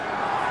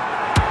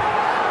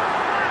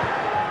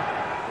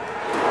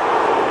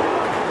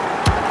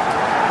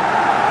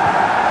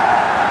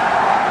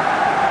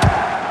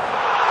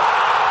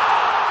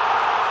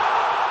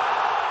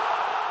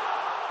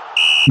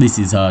This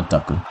is Hard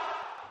Tackle.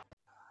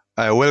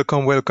 I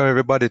welcome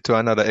everybody to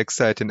another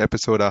exciting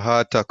episode of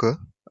Hard Tackle.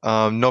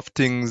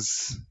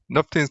 Nothing's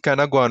kind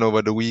of gone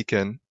over the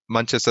weekend.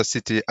 Manchester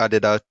City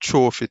added a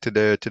trophy to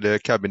their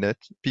cabinet.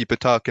 People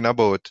talking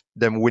about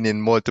them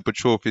winning multiple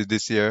trophies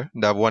this year.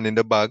 They have one in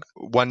the bag.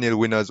 1-0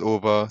 winners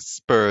over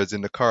Spurs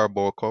in the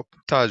Carabao Cup.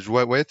 Taj,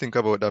 what do you think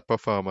about that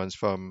performance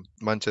from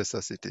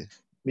Manchester City?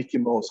 Mickey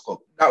Mouse Cup.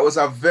 That was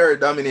a very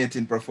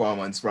dominating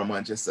performance from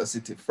Manchester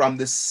City. From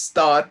the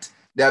start,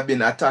 they have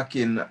been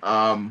attacking.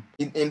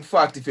 In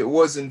fact, if it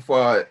wasn't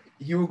for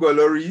Hugo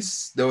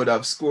Lloris, they would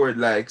have scored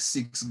like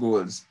 6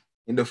 goals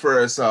in the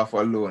first half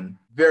alone.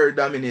 Very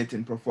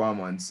dominating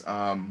performance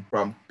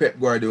from Pep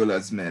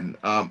Guardiola's men.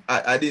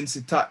 I didn't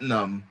see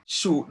Tottenham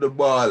shoot the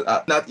ball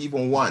not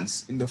even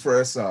once in the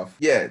first half.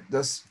 Yeah,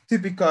 that's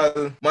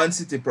typical Man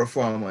City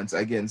performance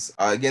against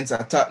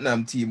a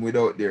Tottenham team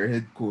without their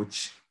head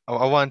coach.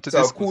 I want to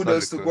So discuss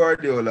kudos to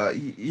Guardiola.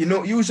 He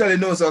usually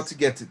knows how to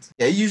get it.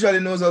 Yeah, he usually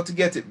knows how to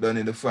get it done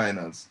in the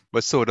finals.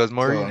 But so does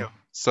Mourinho.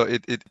 So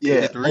it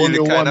Only really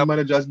kind one of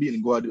manager has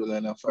beaten Guardiola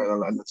in a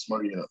final, and that's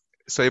Mourinho.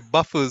 so it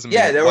baffles me.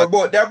 Yeah,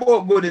 they're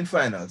both good in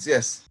finals.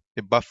 Yes.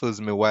 It baffles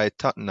me why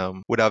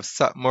Tottenham would have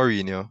sacked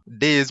Mourinho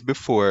days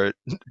before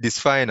this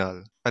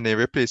final and then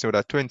replace him with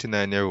a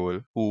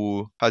 29-year-old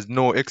who has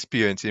no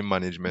experience in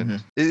management.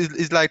 Mhm.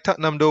 It's like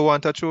Tottenham don't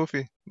want a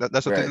trophy.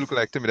 That's what it Right. look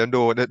like to me.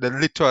 They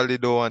literally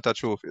don't want a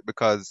trophy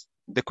because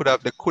they could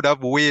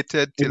have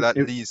waited till at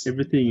least.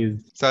 Everything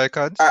is Sorry,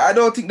 Cards? I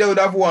don't think they would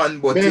have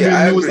won, but Maybe yeah,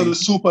 I news of agree. the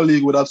Super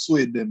League would have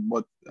swayed them,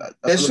 but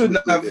They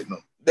shouldn't have. No.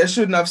 They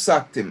shouldn't have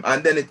sacked him,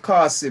 and then it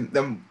cost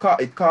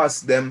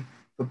them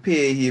to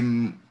pay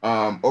him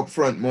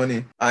upfront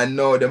money, and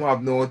now them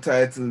have no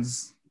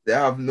titles. They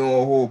have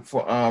no hope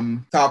for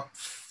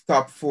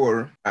top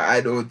 4.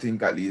 I don't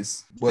think, at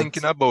least. But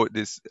Thinking about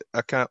this,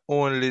 the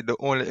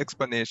only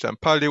explanation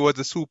probably was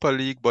the Super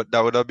League, but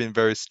that would have been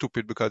very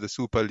stupid because the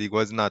Super League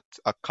was not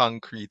a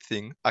concrete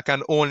thing. I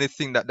can only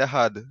think that they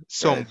had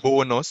some Right.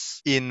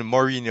 bonus in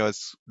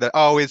Mourinho's. They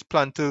always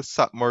planned to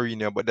sack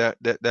Mourinho, but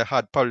they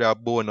had probably a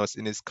bonus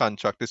in his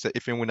contract to say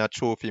if he win a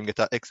trophy, he get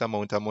an X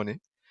amount of money.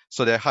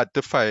 So they had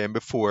to fire him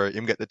before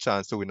him get the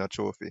chance to win a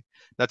trophy.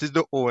 That is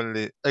the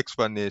only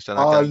explanation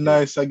I All can give.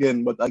 nice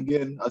again, but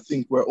again, I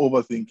think we're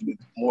overthinking it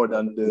more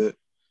than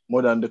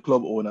the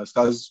club owners,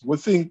 because we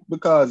think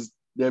because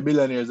they're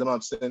billionaires, they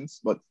have sense,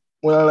 but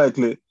more than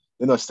likely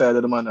they're not tired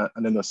of the man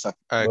and they're not sacked.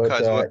 All right,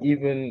 But Kaz, what?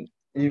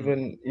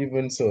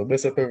 even so,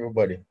 best of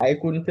everybody. I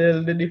couldn't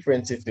tell the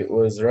difference if it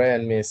was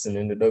Ryan Mason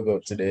in the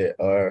dugout today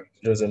or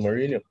Jose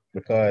Mourinho,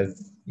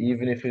 because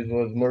even if it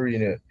was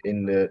Mourinho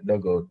in the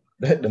dugout,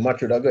 the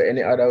match would have got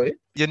any other way.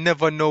 You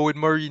never know with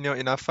Mourinho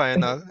in a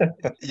final.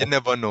 You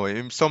never know.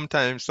 Him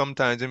sometimes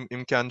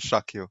him can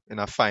shock you in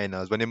a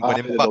finals when him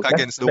back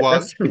against the wall.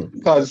 That's true.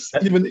 Because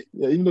even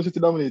though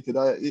City dominated,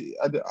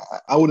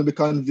 I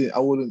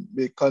wouldn't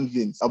be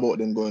convinced about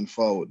them going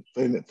forward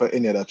for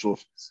any other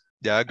trophies.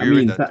 Yeah, I I agree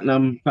mean, with that.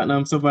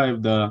 Tottenham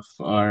survived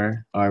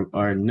or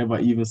never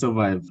even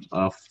survived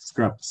off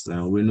scraps.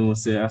 We know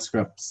say a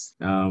scraps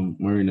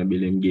Mourinho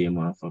building game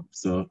off of.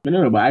 So I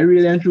don't know, but I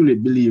really and truly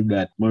believe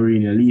that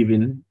Mourinho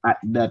leaving at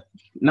that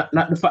not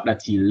the fact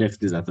that he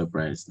left is a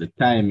surprise. The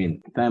time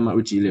at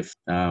which he left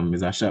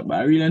is a shock. But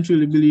I really and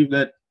truly believe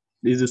that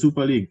this is a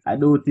Super League. I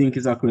don't think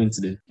it's a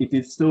coincidence. It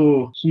is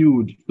so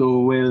huge, so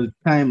well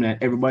timed, and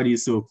everybody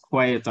is so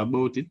quiet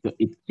about it. So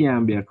it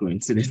can't be a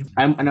coincidence.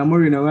 I'm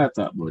Mourinho what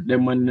I talk about.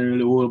 Them man don't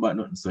really hold back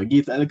nothing. So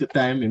give it a little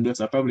time and just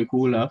probably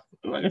cool off.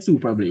 I guess we'll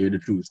probably hear the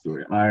true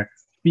story. Or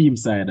team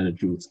side of the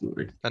true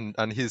story.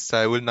 And his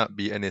side will not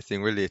be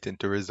anything relating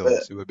to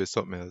results. It will be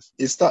something else.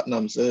 It's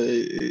Tottenham, so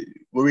we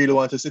really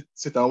want to sit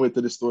and wait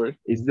to the story.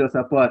 It's just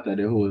a part of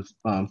the whole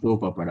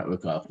soap opera that we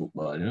call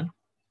football, you know?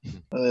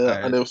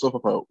 And they were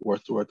so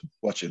worth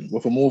watching.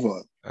 We'll move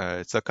on.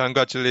 Alright, so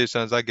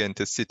congratulations again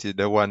to City.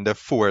 They won the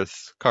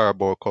 4th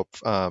Carabao Cup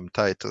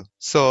title.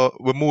 So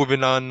we're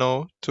moving on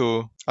now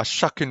to a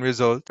shocking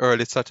result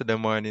early Saturday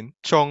morning.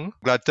 Chung,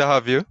 glad to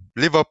have you.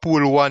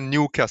 Liverpool won,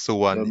 Newcastle The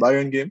won.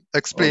 Bayern game.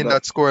 Explain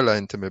that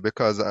scoreline to me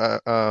because I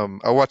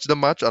watched the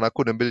match and I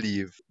couldn't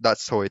believe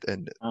that's how it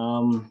ended.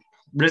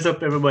 Bless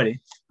up everybody.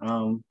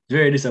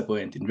 Very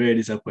disappointing.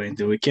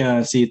 We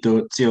can't see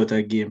out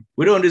a game.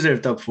 We don't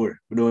deserve top 4.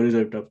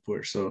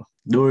 So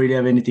don't really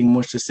have anything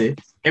much to say.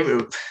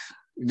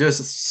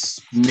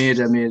 Just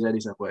major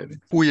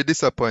disappointment. Who you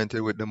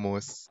disappointed with the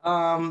most?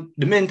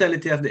 The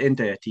mentality of the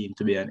entire team,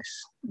 to be honest.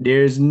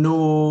 There's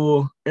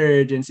no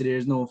urgency,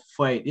 there's no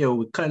fight.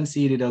 We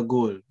conceded a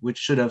goal which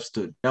should have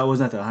stood. That was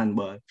not a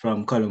handball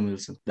from Callum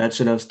Wilson. That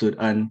should have stood,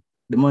 and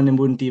the man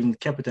wouldn't even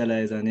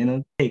capitalize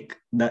and take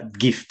that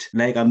gift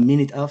like a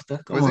minute after.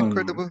 It was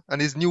incredible. And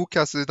his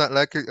Newcastle is not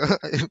like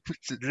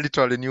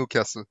literally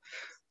Newcastle.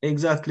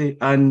 Exactly.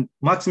 And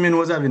Maximin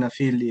was having a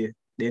field day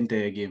the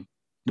entire game.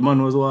 The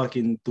man was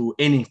walking to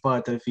any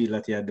part of the field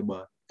that he had the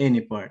ball.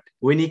 Any part.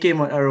 When he came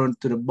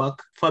around to the back,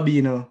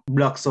 Fabinho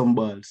blocked some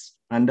balls.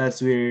 And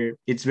that's where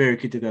it's very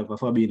critical for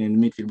Fabinho in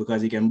the midfield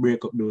because he can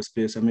break up those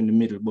players from in the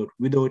middle. But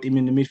without him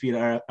in the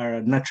midfield or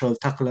a natural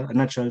tackler, a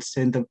natural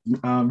center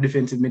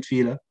defensive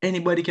midfielder,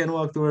 anybody can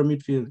walk through our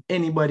midfield.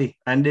 Anybody.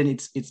 And then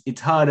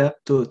it's harder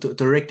to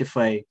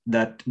rectify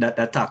that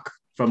attack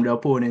from the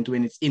opponent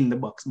when it's in the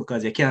box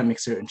because you can't make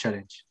certain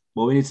challenge.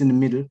 But when it's in the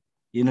middle,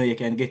 you know you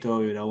can get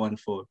away with a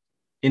 1-4.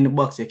 In the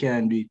box, you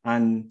can't do it.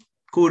 And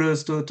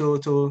kudos to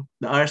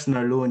the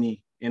Arsenal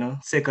loanee, you know,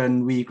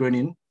 second week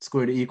running,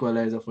 scored the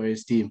equalizer for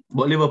his team.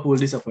 But Liverpool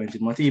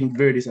disappointed. My team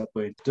very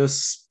disappointed.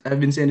 I've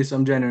been saying this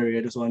from January.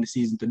 I just want the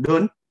season to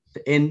done,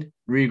 to end,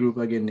 regroup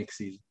again next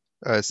season.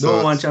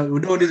 We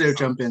don't deserve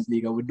Champions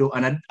League. We don't,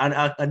 and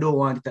I don't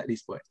want it at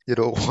this point. You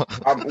don't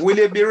want. Will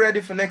you be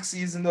ready for next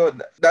season though?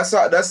 That's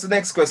the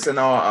next question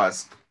I want to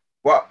ask.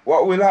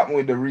 What will happen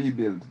with the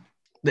rebuild?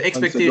 The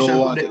expectation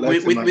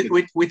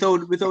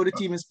without the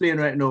team is playing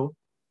right now,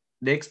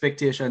 the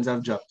expectations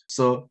have dropped.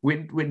 So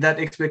with that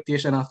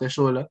expectation off their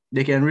shoulder,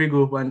 they can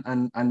regroup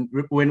and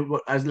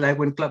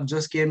when Klopp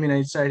just came in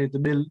and decided to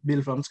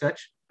build from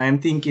scratch. I'm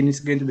thinking it's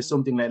going to be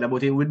something like that,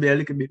 but it would be a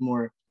little bit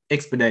more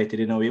expedited,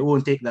 you know. It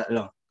won't take that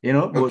long, you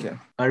know. But Okay.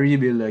 a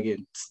rebuild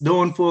again.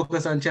 Don't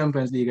focus on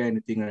Champions League or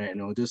anything right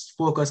now. Just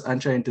focus on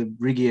trying to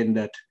regain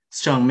that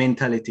strong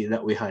mentality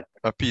that we had.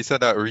 A piece of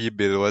that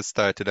rebuild was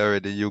started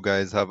already. You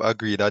guys have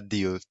agreed a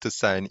deal to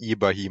sign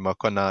Ibrahima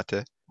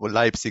Konate, a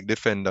Leipzig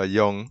defender,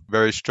 young,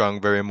 very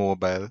strong, very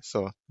mobile.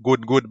 So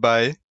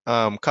goodbye.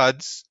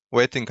 Cads, what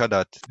do you think of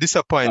that?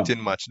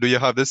 Disappointing match. Do you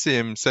have the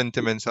same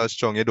sentiments as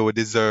Strong? You don't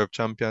deserve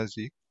Champions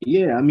League?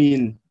 Yeah, I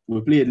mean,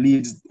 we played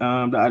Leeds the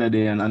other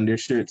day, and on their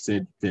shirt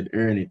said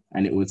earn it,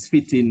 and it was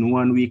fitting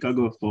 1 week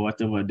ago for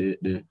whatever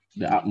the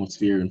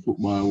atmosphere in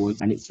football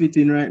was, and it's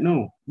fitting right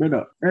now,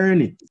 brother.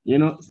 Earn it, you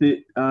know.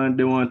 See,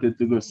 they wanted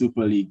to go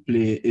Super League,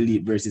 play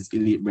elite versus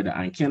elite, brother,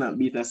 and cannot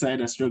beat a side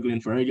that's struggling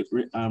for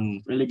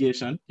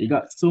relegation. You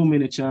got so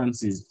many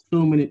chances,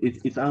 so many.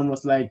 It's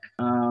almost like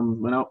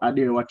when I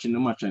there watching the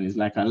match, and it's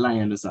like a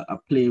lion just a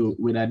play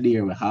with a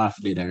deer with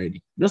half dead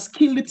already. Just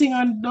kill the thing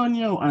and done,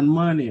 yo. And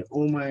Mane,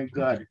 oh my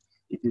God.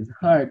 It is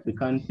hard to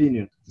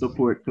continue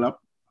support Klopp,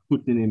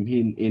 putting him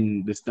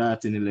in the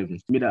starting 11.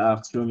 Middle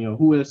half Strong, you know,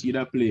 who else you'd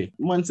have play?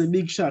 Man's a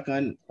big shock,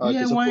 and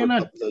yeah, why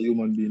not? As a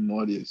human being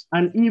nowadays.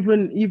 And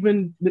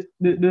even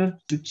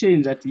the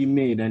change that he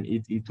made, and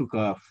he took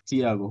off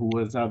Thiago, who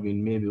was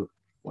having maybe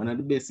one of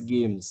the best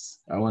games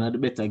or one of the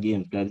better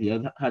games, because he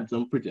had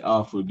some pretty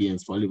awful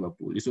games for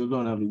Liverpool. This was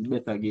one of his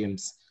better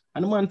games,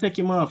 and the man take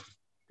him off.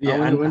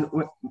 Yeah, and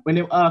when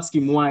they ask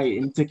him why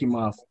he take him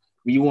off,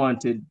 we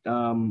wanted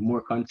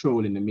more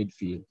control in the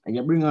midfield. And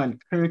you bring on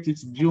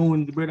Curtis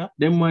Jones, brother.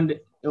 Them one,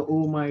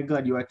 oh my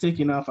God, you are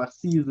taking off a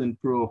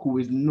seasoned pro who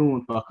is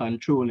known for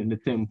controlling the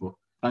tempo,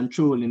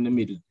 controlling the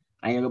middle.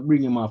 And you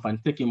bring him off and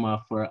take him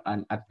off for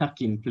an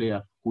attacking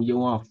player who you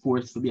want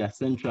forced to be a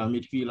central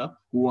midfielder,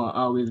 who want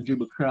always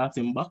dribble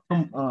crossing back.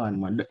 Come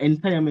on, man. The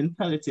entire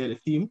mentality of the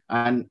team.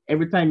 And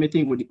every time you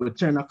think we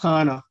turn a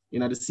corner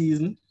in the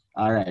season,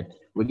 all right,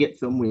 we get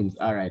some wins,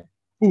 all right.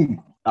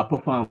 Boom, a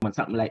performance,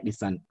 something like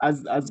this. And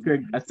as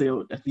Greg, I say,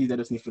 that these are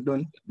just need to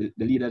done. The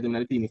leaders in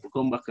the team need to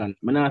come back and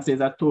I say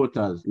it's a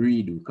total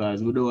redo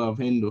because we don't have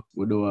Hendo,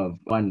 we don't have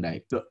Van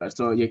Dijk.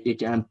 So you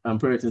can, and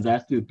persons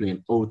are still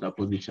playing out of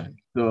position.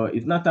 So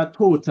it's not a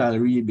total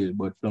rebuild,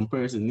 but some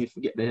persons need to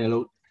get the hell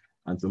out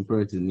and some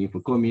persons need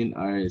to come in,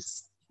 or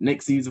else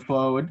next season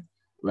forward,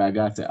 where I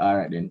got to say, all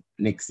right, then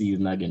next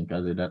season again,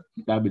 because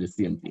that'll be the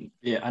same thing.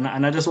 Yeah,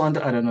 and I just want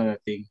to add another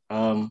thing.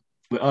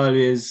 We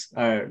always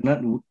are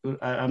not.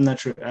 I'm not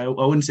sure. I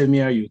wouldn't say me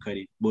or you,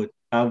 Kari, but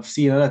I've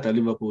seen a lot of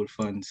Liverpool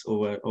fans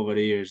over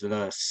the years, the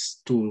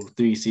last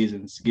 2-3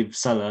 seasons, give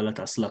Salah a lot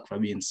of slack for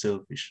being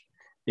selfish.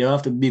 You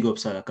have to big up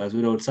Salah because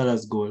without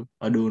Salah's goal,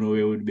 I don't know where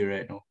we would be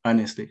right now.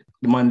 Honestly,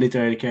 the man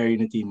literally carrying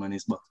the team on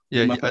his back.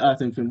 Yeah, You must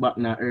ask him to back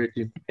now, hurt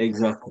him.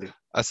 Exactly.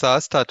 I saw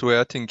a stat where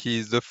I think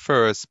he's the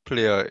first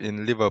player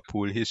in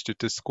Liverpool history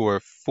to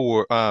score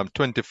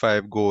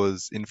 25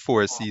 goals in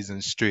 4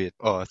 seasons straight,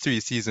 or 3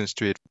 seasons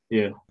straight.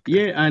 Yeah.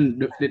 Yeah,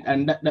 and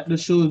that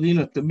just shows, you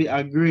know, to be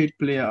a great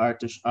player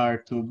or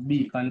to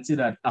be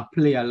considered a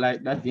player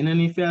like that. You know,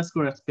 if you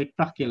score a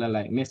spectacular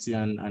like Messi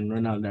and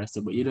Ronaldo,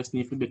 so, but you just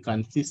need to be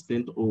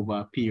consistent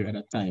over a period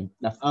of time.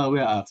 That's all we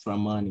ask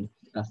from Mane.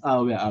 That's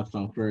all we ask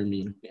from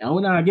Firmino. And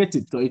when I get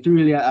it, so it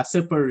really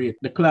separate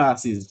the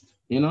classes,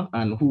 you know,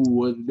 and who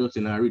was just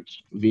in a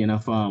rich vein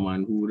of farm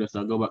and who just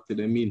go back to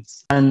the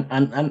mints. And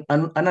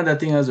another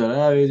thing as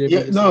well.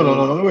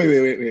 No.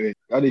 Wait.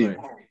 Adi, Right.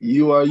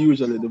 you are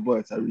usually the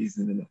voice of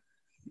reason, you know.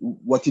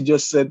 What you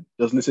just said,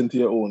 just listen to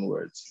your own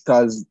words.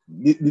 Because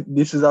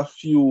this is a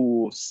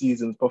few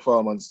seasons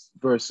performance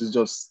versus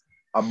just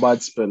a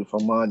bad spell for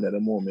Man at the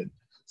moment.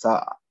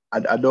 So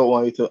I don't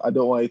want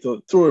you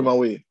to throw him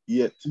away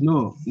yet.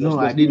 No,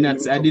 I did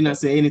not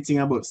say anything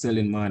about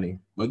selling money.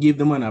 But give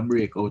the man a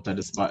break out of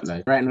the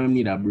spotlight. Right now, I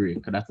need a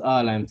break. That's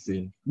all I'm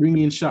saying. Bring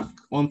in Shaq.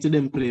 Want to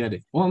them play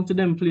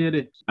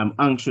there. I'm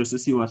anxious to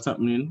see what's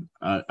happening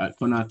at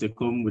Konate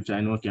come, which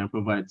I know can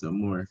provide some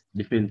more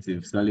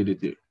defensive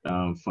solidity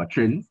for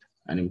Trent.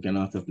 and him can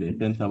also play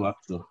centre back.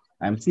 So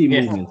I'm seeing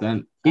Yeah. movements,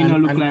 and he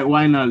don't look like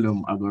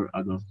Wijnaldum. I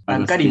go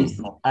And stay.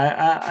 Kadim, I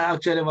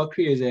actually have a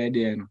crazy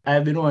idea. You know.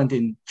 I've been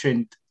wanting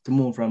Trent to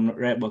move from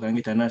right back and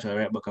get a natural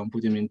right back and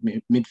put him in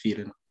midfield.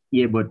 You know.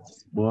 Yeah, but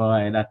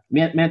boy, that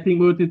me I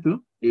think about it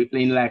too. He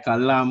playing like a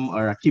Lamb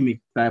or a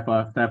Kimmich type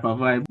of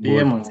vibe.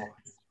 Yeah, But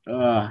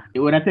man. it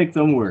would have taken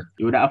some work.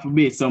 It would have to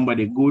be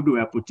somebody good who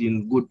have put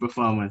in good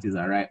performances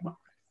at right back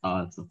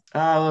also.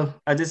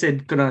 I just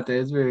said Konate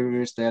is very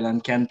versatile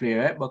and can play,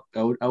 right? But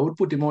I would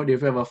put him out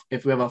there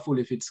if we have a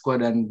fully fit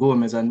squad and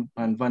Gomez and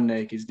Van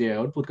Dijk is there.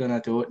 I would put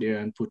Konate out there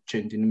and put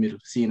Trent in the middle,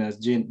 seeing as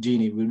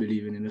Genie will be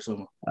leaving in the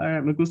summer. All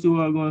right, we could see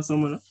what going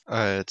somewhere. All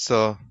right,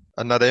 so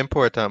another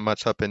important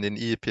match happened in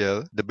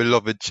EPL. The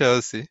beloved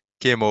Chelsea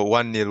came out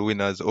 1-0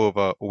 winners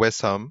over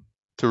West Ham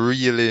to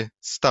really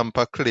stamp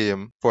a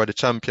claim for the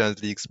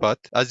Champions League spot.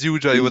 As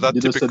usual, it was a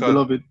You just said typical.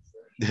 beloved.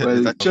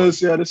 Well,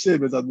 Chelsea are the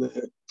same as at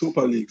the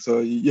Super League, so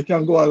you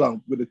can go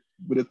along with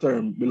the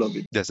term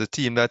beloved. There's a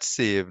team that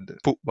saved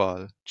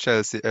football,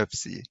 Chelsea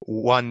FC,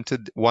 won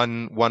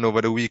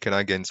over the weekend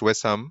against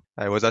West Ham.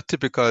 It was a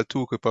typical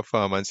Tuchel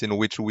performance in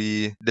which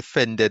we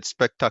defended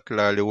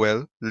spectacularly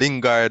well.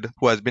 Lingard,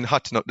 who has been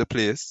hotting up the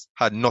place,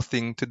 had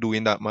nothing to do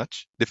in that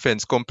match.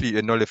 Defense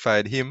completely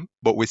nullified him,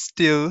 but we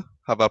still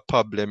have a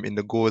problem in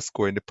the goal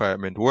scoring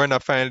department. Werner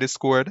finally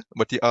scored,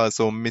 but he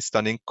also missed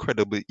an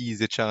incredibly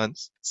easy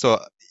chance. So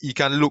he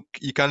can look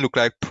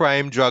like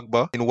prime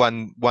Drogba in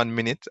one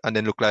minute and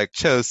then look like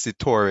Chelsea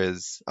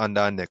Torres on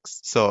the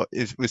next. So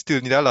we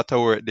still need a lot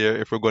of work there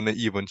if we're going to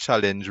even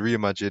challenge Real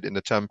Madrid in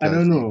the Champions I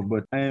don't League. know,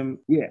 but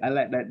I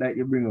like that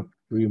you bring up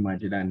Real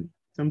Madrid, and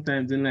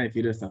sometimes in life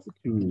you just have to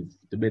choose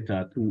the better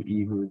of two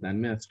evils,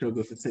 and I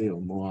struggle to say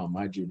more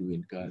Madrid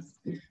win because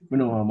we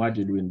know how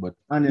Madrid win, but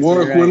honestly,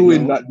 work will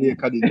win that day,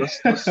 Caddy.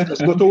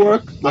 Just go to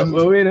work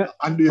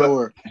and do your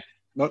work.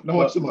 Not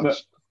much too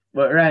much.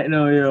 But right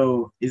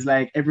now, it's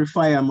like every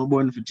fire I'm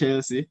born for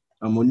Chelsea,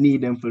 I'm gonna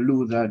need them to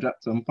lose or drop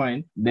some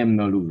point, them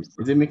no lose.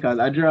 Is it because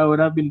a draw would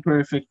have been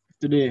perfect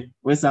today?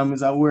 West Ham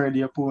is a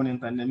worthy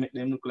opponent and they make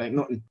them look like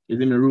nothing. Is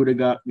it me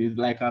Rudiger is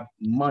like a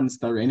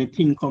monster.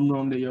 Anything come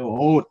round there,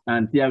 out.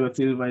 And Thiago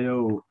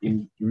Silva,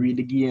 in read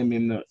the game,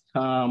 him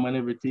calm and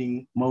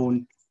everything,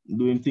 Mount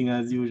doing thing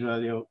as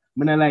usual,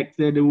 When I like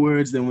say the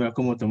words, then we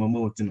come out of my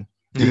mouth,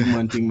 Big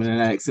man thing, when I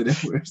like say the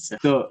words.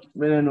 So,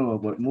 I don't know,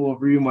 but more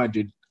of Real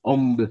Madrid,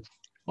 humble,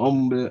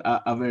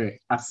 a very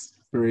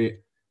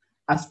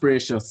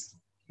aspirations.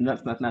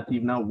 That's not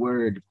even a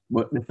word,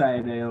 but the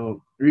side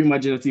Real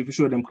Madrid if you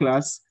show them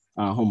class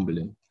and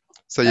humbling.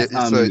 So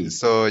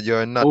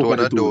you're not one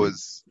of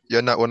those.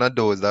 You're not one of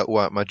those that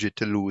want Madrid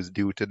to lose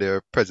due to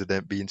their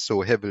president being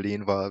so heavily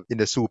involved in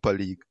the Super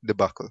League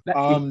debacle.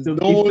 Don't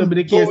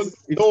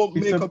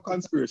make up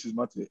conspiracies,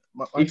 Matty.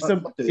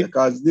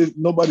 Because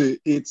nobody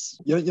hates.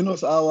 You know,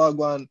 so I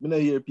want when I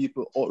hear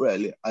people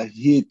outrightly, I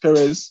hate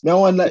Perez. I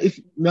wonder if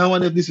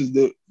this is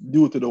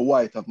due to the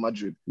white of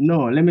Madrid.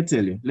 No, let me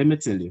tell you.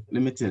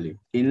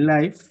 In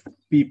life,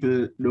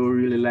 people don't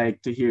really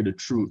like to hear the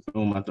truth,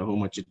 no matter how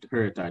much it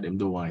hurts or them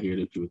don't want to hear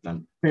the truth.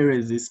 And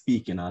Perez is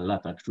speaking a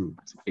lot of truth.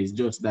 It's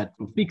just that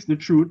to fix the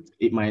truth,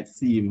 it might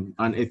seem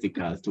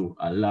unethical to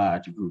a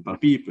large group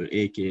of people,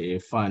 aka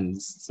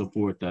fans,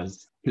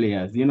 supporters,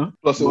 players,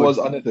 Plus, it was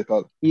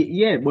unethical.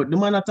 Yeah, but the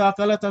man talk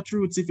a lot of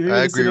truths. If you really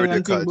I agree with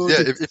you, think about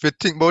if you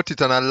think about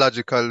it on a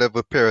logical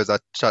level, Perez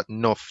had chat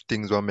enough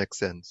things will make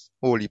sense.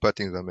 Whole heap of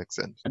things will make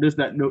sense. Just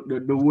that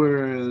the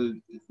world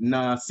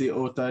now see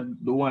out of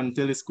the one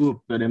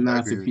telescope, so them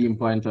now see film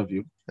point of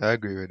view. I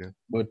agree with you.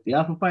 But you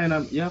have to find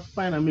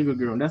a middle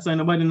ground. That's why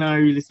nobody now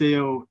really say,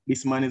 "Oh,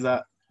 this man is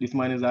a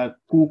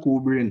cuckoo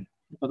brain."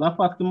 Because I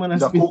fact the man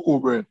is a cuckoo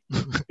brain.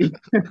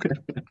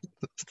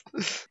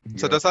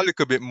 So that's a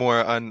little bit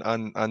more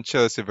on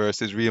Chelsea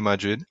versus Real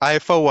Madrid. I,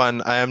 for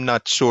one, I am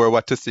not sure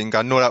what to think.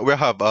 I know that we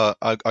have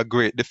a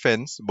great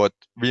defense, but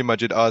Real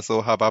Madrid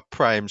also have a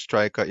prime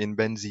striker in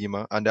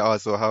Benzema, and they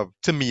also have,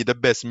 to me, the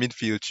best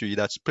midfield three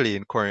that's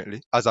playing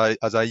currently as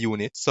a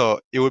unit. So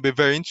it will be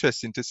very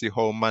interesting to see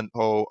how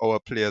our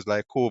players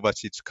like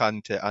Kovacic,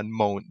 Kante, and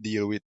Mount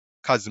deal with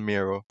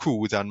Casemiro,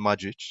 Cruz, and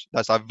Modric.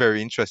 That's a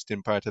very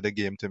interesting part of the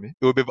game to me.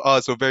 It will be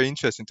also very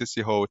interesting to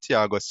see how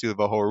Thiago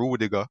Silva, how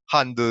Rudiger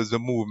handles the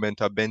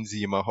movement of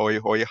Benzema, how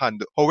we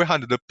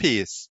handle the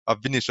pace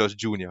of Vinicius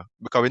Jr.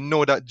 Because we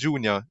know that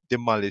Jr.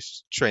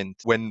 demolished Trent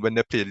when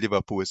they played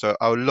Liverpool. So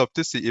I would love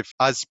to see if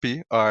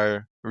Aspi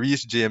or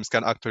Reece James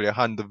can actually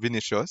handle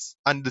Vinicius.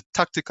 And the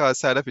tactical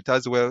side of it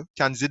as well.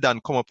 Can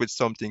Zidane come up with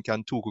something?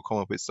 Can Tuchel come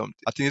up with something?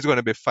 I think it's going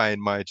to be fine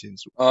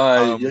margins.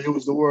 You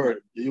use the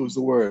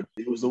word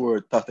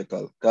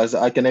tactical. Because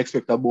I can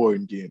expect a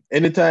boring game.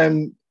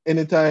 Anytime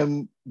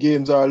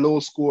games are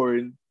low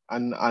scoring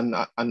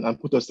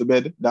and put us to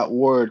bed, that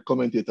word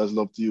commentators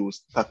love to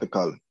use,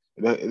 tactical.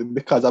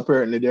 Because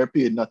apparently they're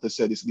paid not to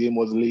say this game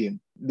was lame.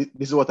 This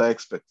is what I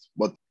expect.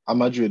 But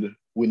Madrid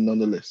win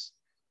nonetheless.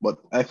 But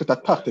I expect a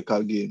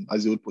tactical game,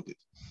 as you would put it.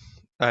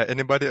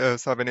 Anybody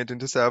else have anything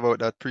to say about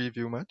that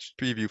preview match?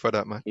 Preview for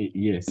that match?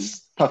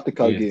 Yes.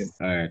 Tactical game. Yes.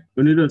 All right.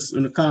 When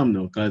you calm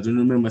down, because you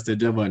remember say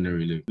Javan not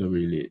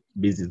really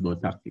busy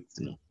about tactics,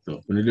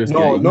 So when you just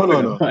No.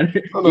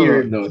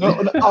 hear it now.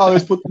 No,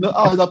 always put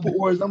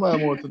words in my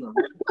mouth.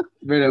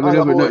 Brother, we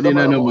never not in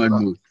a no man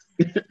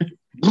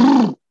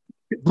move.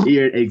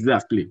 Here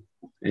exactly.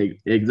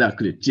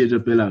 Exactly. Change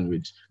up your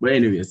language. But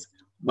anyways,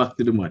 back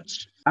to the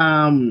match.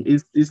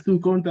 It's two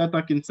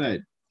counter-attacking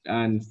side.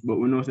 But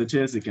we know the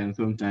Chelsea can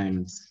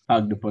sometimes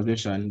hug the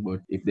possession,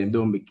 but if they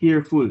don't be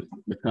careful,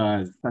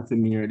 because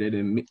Casemiro did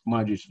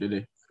Modric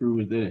did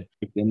Cruz did.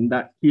 If they're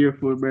not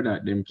careful, brother,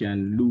 them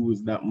can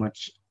lose that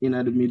much in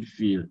the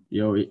midfield.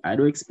 I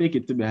don't expect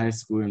it to be high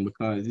scoring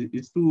because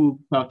it's too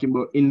talking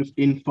about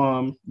in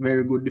form,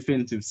 very good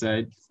defensive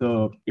side.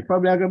 So it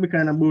probably gonna be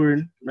kind of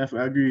boring. If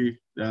I agree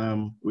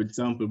with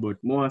Sample,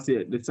 but more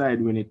say the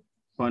side when it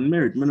on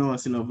merit. I don't want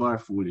to see no VAR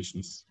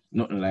foolishness.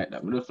 Nothing like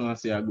that. I just want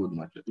to see a good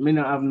match. I don't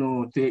have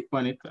no take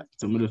on it,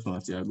 so I just want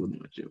to see a good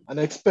match. And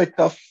I expect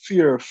a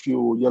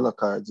few yellow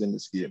cards in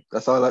this game.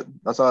 That's all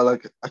I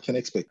can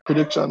expect.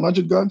 Prediction,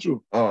 Madrid gone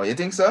through. Oh, you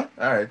think so?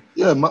 All right.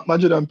 Yeah,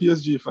 Madrid and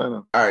PSG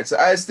final. All right, so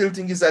I still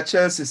think it's a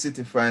Chelsea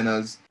City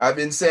finals. I've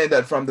been saying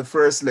that from the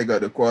first leg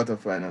of the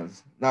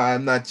quarterfinals. No,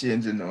 I'm not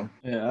changing now.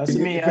 Yeah, as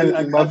me,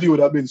 my view would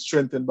have been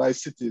strengthened by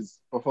City's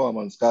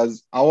performance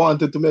because I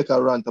wanted to make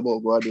a rant about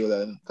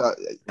Guardiola.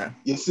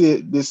 You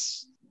see,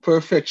 this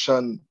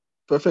perfection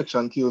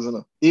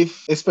kills,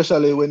 If,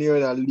 especially when you're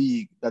in a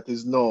league that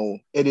is now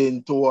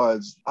heading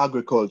towards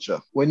agriculture,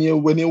 when you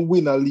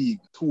win a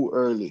league too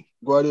early,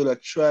 Guardiola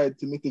tried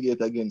to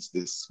mitigate against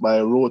this by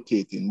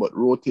rotating, but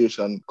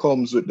rotation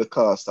comes with the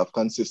cost of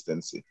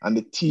consistency. And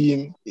the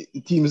team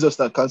is just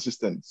not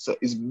consistent. So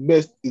it's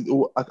best,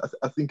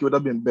 I think it would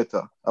have been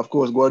better. Of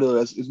course,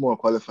 Guardiola is more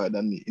qualified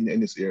than me in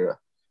this area.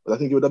 But I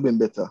think it would have been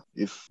better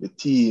if the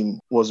team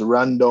was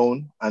run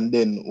down and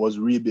then was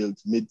rebuilt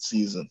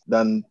mid-season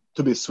than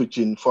to be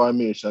switching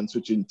formation,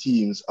 switching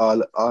teams all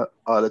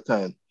the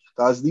time.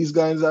 Because these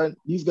guys aren't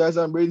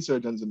brain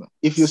surgeons,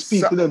 If you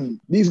speak to them,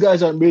 these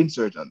guys aren't brain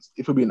surgeons,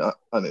 if we're being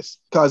honest.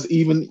 Because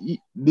even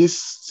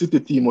this City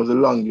team was the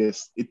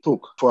longest it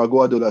took for a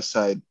Guardiola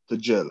side to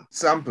gel.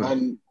 Sample.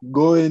 And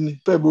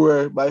going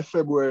by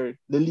February,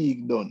 the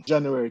league done.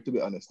 January, to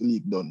be honest, the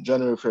league done.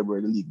 January,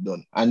 February, the league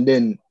done. And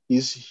then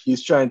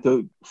he's trying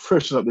to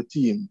freshen up the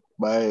team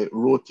by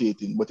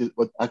rotating, but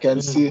I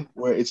can see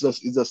where it's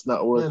just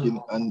not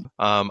working. And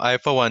I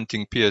for one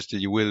think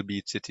PSG will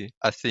beat City.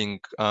 I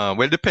think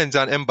it depends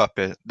on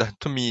Mbappe.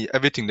 To me,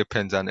 everything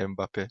depends on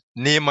Mbappe.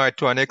 Neymar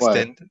to an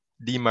extent,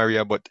 Di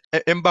Maria, but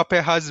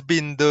Mbappe has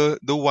been the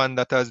one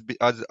that has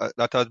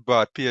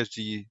brought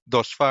PSG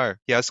thus far.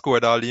 He has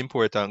scored all the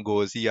important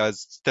goals. He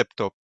has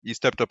stepped up. He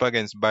stepped up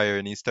against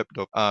Bayern. He stepped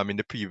up in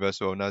the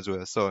previous round as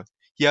well. So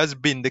he has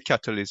been the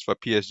catalyst for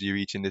PSG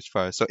reaching this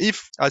far. So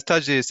if, as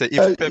Tajay said,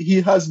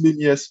 he has been,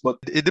 yes, but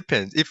it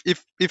depends.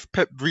 If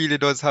Pep really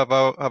does have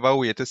a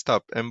way to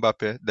stop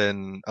Mbappe,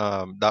 then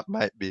that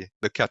might be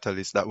the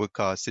catalyst that will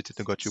cause City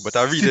to go through. But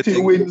I really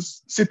think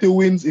City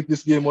wins if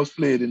this game was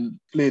played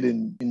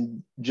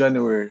in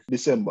January,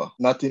 December,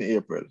 not in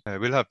April.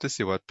 We'll have to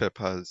see what Pep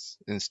has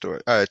in store.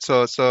 All right,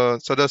 so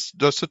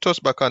just to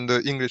touch back on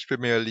the English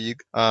Premier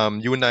League,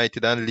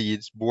 United and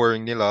Leeds,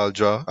 boring 0-0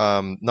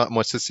 draw. Not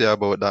much to say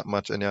about that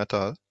match any at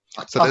all.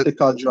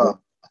 Tactical draw,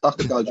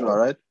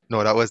 right?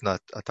 No, that was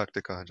not a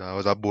tactical draw. It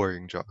was a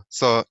boring draw.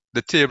 So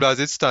the table as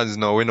it stands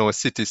now, we know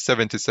City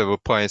 77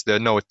 points. They're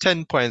now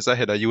 10 points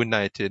ahead of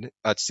United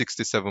at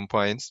 67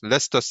 points.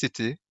 Leicester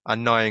City,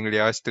 annoyingly,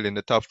 are still in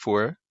the top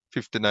 4,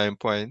 59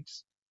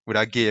 points, with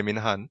a game in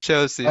hand.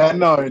 Chelsea. Why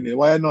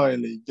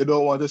annoyingly? You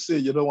don't want to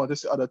see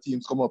other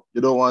teams come up.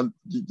 You don't want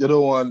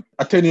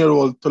a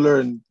 10-year-old to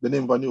learn the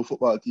name of a new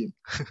football team.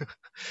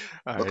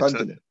 All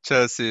right,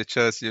 Chelsea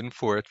in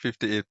 4th,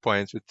 58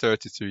 points with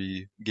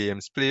 33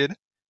 games played.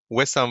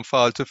 West Ham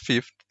fall to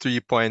 5th, 3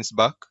 points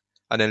back.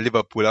 And then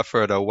Liverpool a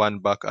further 1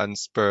 back and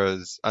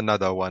Spurs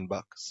another 1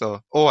 back.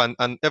 So,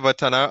 and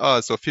Everton are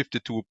also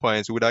 52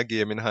 points with a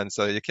game in hand,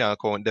 so you can't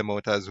count them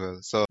out as well.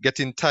 So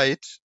getting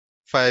tight.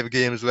 5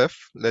 games left.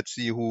 Let's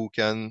see who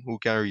can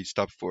reach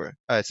top 4. All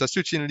right, so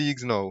switching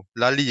leagues now.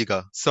 La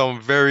Liga.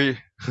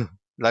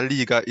 La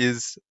Liga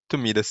is, to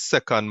me, the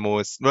second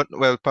most,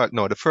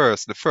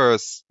 the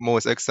first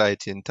most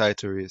exciting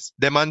title race.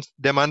 Them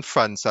and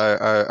France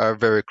are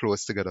very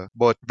close together.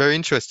 But very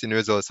interesting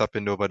results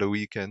happened over the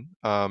weekend.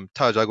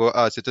 Taj, I go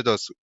ask you to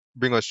just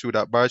bring us through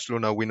that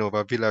Barcelona win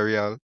over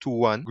Villarreal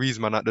 2-1.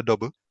 Griezmann at the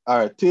double. All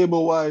right,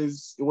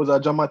 table-wise, it was a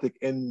dramatic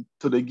end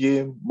to the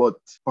game, but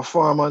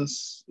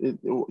performance, it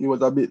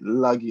was a bit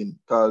lagging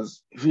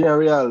because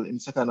Villarreal in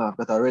second half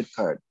got a red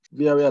card.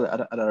 Villarreal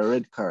had a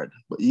red card,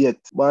 but yet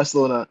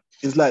Barcelona,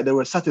 it's like they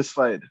were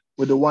satisfied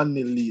with the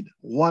 1-0 lead.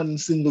 One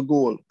single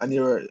goal and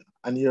you're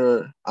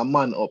a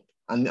man up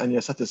and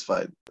you're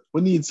satisfied.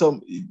 We need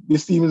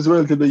this team is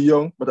relatively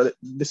young, but at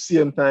the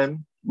same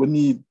time, we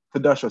need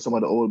to dash out some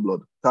of the old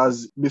blood.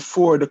 Because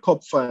before the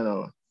cup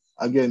final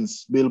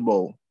against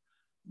Bilbao,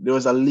 there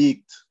was a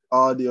leaked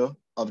audio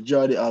of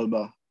Jordi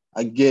Alba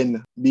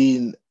again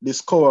being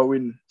this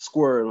cowering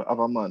squirrel of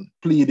a man,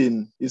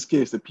 pleading his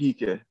case to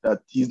Piqué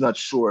that he's not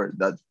sure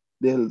that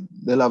they'll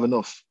have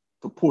enough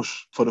to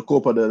push for the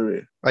Copa del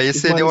Rey. Are you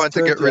This saying man you is want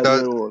to get 30 rid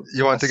years of old,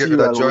 you want a to get rid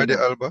of serial Jordi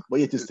winner, Alba? but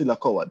yet he's still a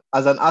coward.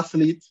 As an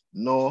athlete,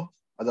 no.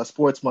 As a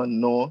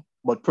sportsman, no.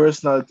 But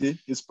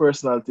his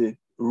personality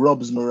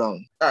rubs me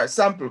wrong. All right,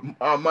 sample,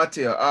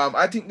 Matteo.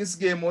 I think this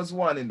game was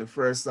won in the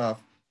first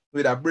half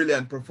with a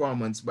brilliant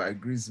performance by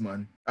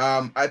Griezmann.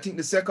 I think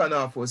the second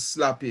half was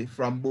sloppy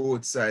from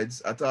both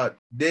sides. I thought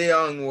De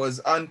Jong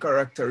was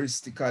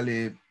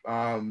uncharacteristically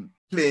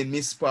playing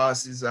missed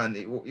passes, and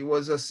it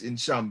was just in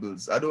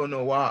shambles. I don't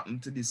know what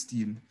happened to this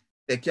team.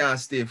 They can't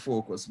stay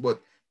focused,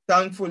 but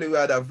thankfully we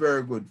had a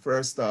very good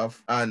first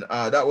half, and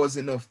that was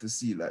enough to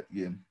seal that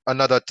game.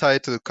 Another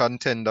title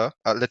contender,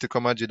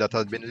 Atletico Madrid, that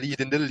has been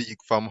leading the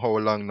league from how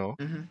long now?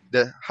 Mm-hmm.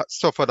 They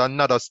suffered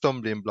another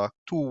stumbling block,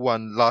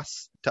 2-1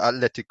 loss to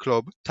Athletic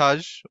Club.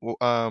 Taj,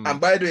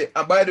 And by the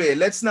way,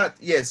 let's not,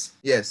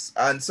 yes.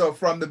 And so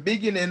from the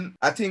beginning,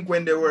 I think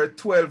when they were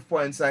 12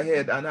 points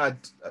ahead and had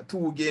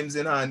 2 games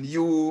in hand,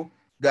 you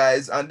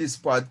guys on this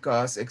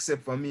podcast,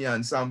 except for me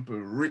and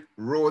Sample,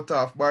 wrote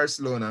off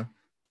Barcelona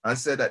and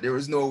said that there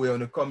was no way on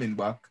the coming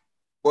back.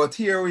 But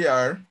here we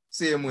are,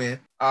 same way.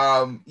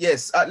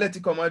 Yes,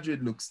 Atletico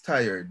Madrid looks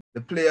tired.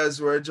 The players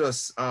were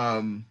just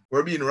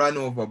were being run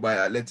over by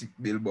Athletic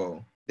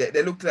Bilbao.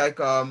 They look like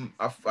a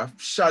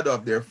shadow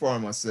of their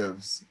former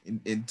selves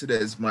in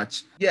today's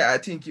match. Yeah, I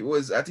think it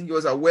was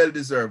a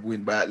well-deserved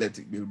win by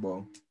Athletic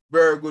Bilbao.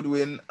 Very good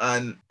win,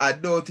 and I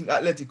don't think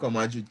Atletico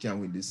Madrid can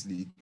win this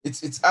league.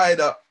 It's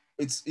either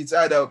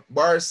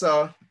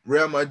Barca,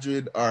 Real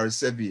Madrid, or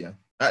Sevilla.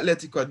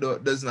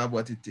 Atletico doesn't have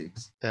what it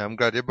takes. Yeah, I'm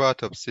glad you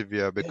brought up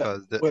Sevilla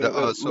because they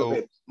also.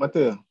 Wait.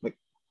 Matteo,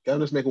 can I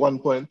just make one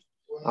point?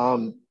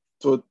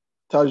 To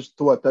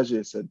what Taj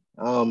said.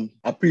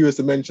 I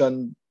previously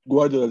mentioned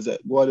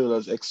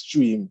Guardiola's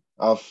extreme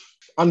of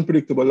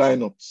unpredictable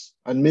lineups,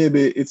 and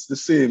maybe it's the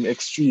same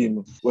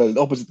extreme, well,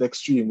 the opposite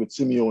extreme with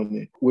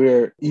Simeone,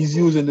 where he's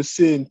using the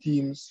same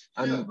teams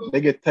and they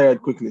get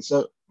tired quickly.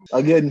 So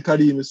again,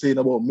 Karim is saying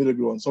about middle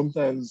ground.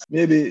 Sometimes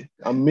maybe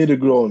a middle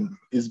ground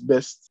is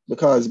best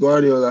because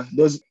Guardiola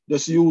does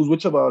just use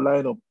whichever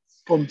lineup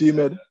come to him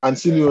head, and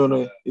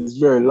Simeone is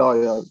very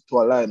loyal to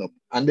a lineup.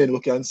 And then we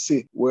can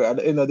see where at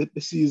the end of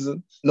the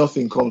season,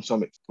 nothing comes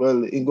from it.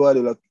 Well, in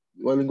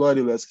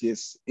Guardiola's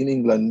case, in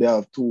England, they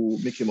have 2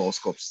 Mickey Mouse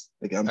Cups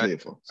they can play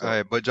for. So. All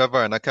right, but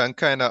Javan, I can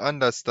kind of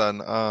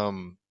understand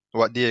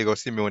what Diego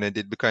Simeone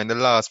did because in the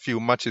last few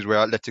matches where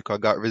Atletico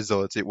got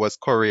results, it was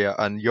Correa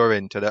and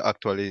Llorente that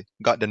actually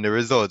got them the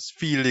results.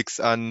 Felix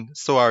and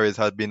Suarez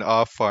had been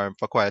off form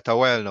for quite a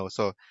while now,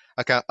 so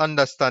I can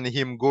understand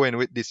him going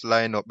with this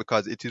lineup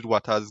because it is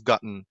what has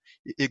gotten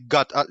it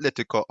got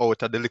Atletico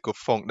out of the little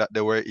funk that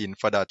they were in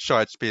for that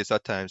short space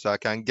of time. So I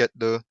can get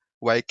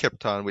why he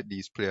kept on with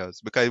these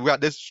players. Because we're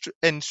at this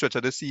end stretch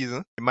of the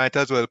season, you might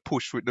as well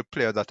push with the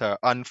players that are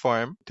on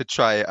form to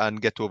try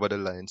and get over the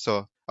line.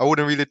 So I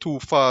wouldn't really too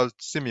fault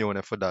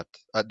Simeone for that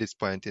at this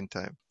point in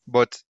time.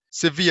 But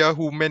Sevilla,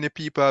 who many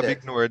people have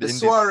ignored the in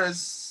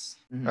Suarez...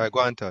 Go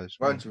on, Taj.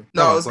 I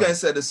was going to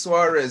say the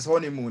Suarez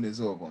honeymoon is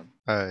over. All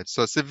right.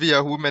 So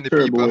Sevilla, who many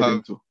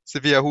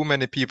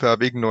people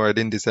have ignored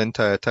in this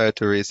entire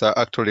title race, are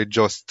actually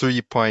just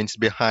 3 points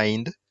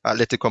behind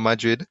Atletico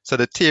Madrid. So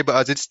the table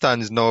as it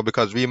stands now,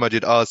 because Real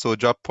Madrid also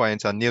dropped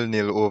points and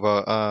 0-0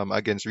 over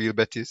against Real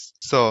Betis.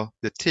 So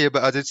the table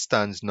as it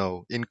stands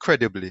now,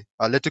 incredibly,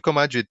 Atletico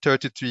Madrid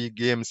 33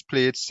 games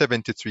played,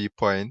 73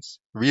 points.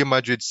 Real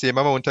Madrid same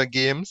amount of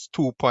games,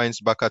 2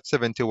 points back at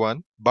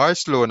 71.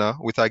 Barcelona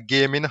with a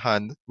game in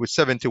hand with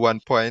 71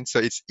 points. So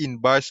it's in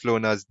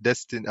Barcelona's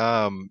destiny.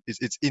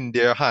 It's in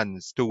their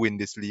hands to win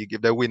this league.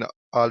 If they win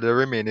all the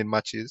remaining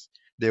matches,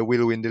 they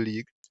will win the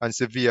league. And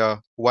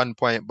Sevilla 1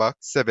 point back,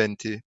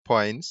 70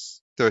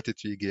 points,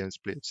 33 games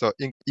played. So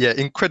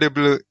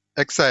incredible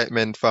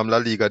excitement from La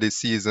Liga this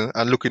season,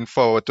 and looking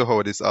forward to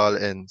how this all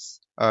ends.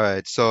 All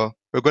right, so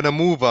we're gonna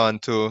move on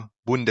to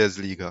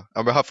Bundesliga,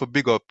 and we have to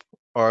big up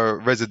our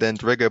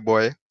resident reggae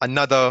boy.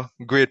 Another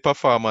great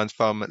performance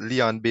from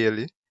Leon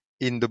Bailey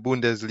in the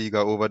Bundesliga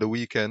over the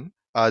weekend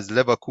as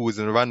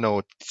Leverkusen ran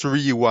out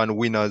 3-1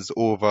 winners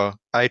over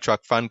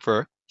Eintracht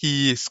Frankfurt.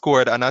 He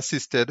scored and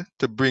assisted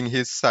to bring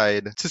his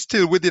side to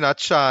still within a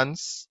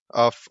chance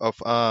of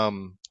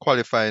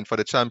qualifying for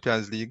the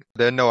Champions League.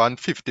 They're now on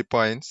 50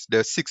 points.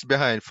 They're 6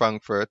 behind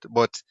Frankfurt,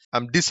 but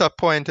I'm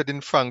disappointed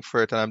in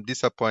Frankfurt and I'm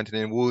disappointed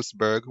in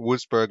Wolfsburg.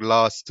 Wolfsburg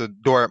lost to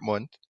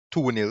Dortmund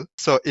 2-0.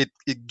 So it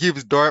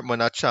gives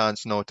Dortmund a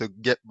chance now to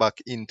get back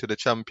into the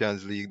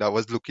Champions League. That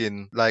was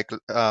looking like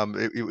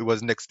it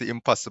was next to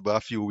impossible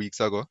a few weeks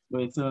ago.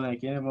 But it's not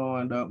like you never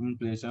want Dortmund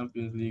play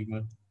Champions League,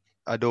 man.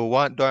 I don't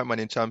want Dortmund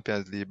in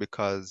Champions League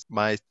because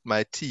my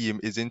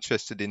team is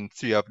interested in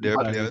 3 of their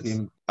players.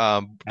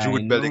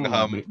 Jude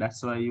Bellingham.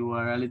 That's why you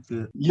are a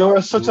little.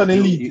 You're such an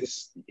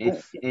elitist.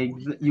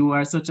 You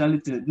are such a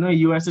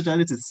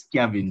little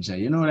scavenger.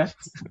 You know that.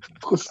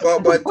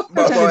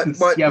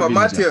 But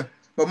Matthew,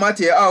 But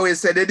Matty always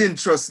said they didn't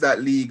trust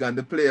that league and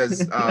the players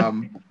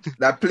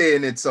that play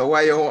in it. So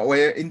why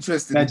you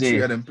interested in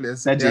three of them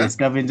players? That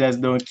scavengers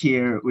don't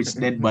care which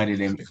dead body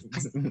them.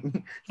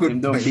 Good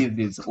Them don't point.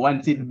 business.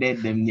 Once it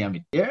dead, them name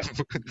it. Yeah?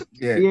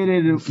 Yeah. Yeah,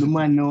 the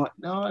man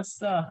no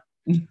sir.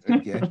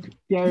 Okay.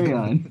 Carry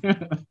on.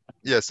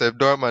 Yeah, so if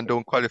Dortmund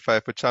don't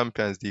qualify for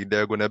Champions League,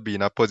 they're going to be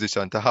in a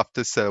position to have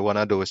to sell one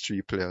of those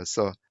 3 players.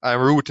 So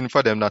I'm rooting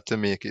for them not to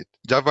make it.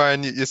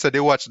 Javarin, you said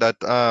you watched that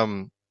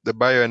the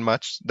Bayern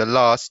match, the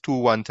last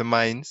 2-1 to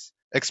Mainz.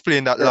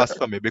 Explain that loss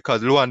for me,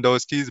 because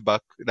Lewandowski is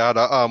back. They had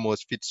an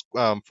almost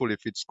fully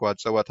fit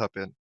squad. So what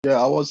happened?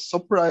 Yeah, I was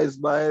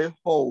surprised by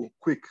how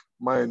quick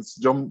Mainz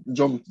jumped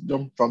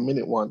from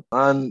minute 1.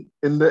 And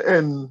in the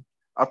end,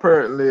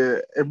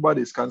 apparently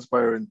everybody's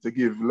conspiring to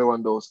give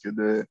Lewandowski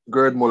the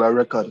Gerd Muller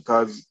record,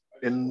 because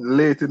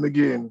late in the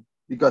game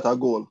he got a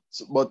goal.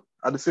 But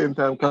at the same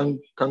time,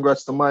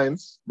 congrats to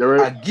Mainz.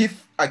 A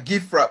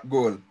gift wrap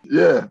goal.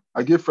 Yeah,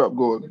 a gift wrap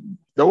goal.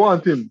 They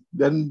want him.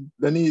 Then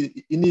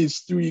he needs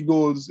 3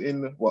 goals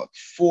in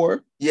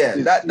 4? Yeah,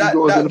 that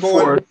goals in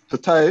goal 4 to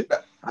tie.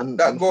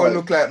 That goal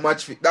looked like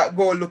match. That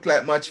goal looked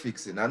like match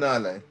fixing. I know,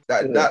 like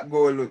that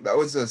goal looked. That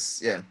was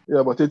just Yeah,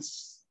 but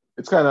it's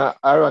kind of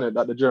ironic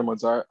that the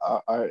Germans are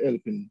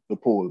helping the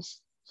Poles.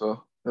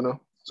 So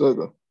so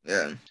good.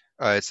 Yeah.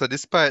 All right, so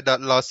despite that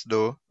loss,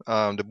 though,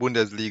 the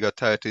Bundesliga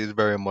title is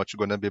very much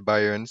going to be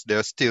Bayern's.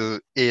 They're still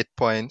 7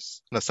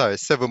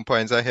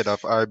 points ahead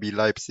of RB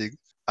Leipzig.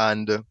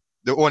 And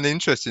the only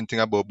interesting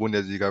thing about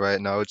Bundesliga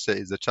right now, I would say,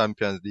 is the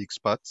Champions League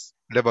spots.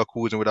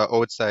 Leverkusen with an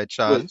outside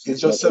chance.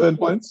 It's just 7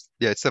 points?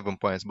 Yeah, it's 7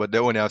 points, but they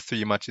only have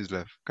 3 matches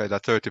left, because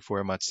it's a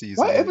 34-match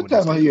season. Why every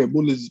time I hear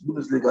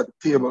Bundesliga at the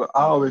table,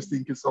 I always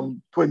think it's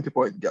some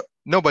 20-point gap?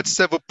 No, but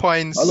 7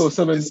 points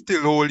is still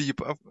a whole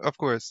heap, of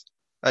course,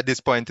 at this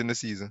point in the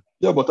season.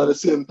 Yeah, but at the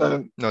same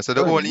time... No, so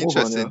the only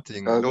interesting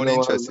thing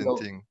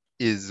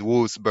is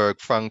Wolfsburg,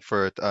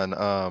 Frankfurt, and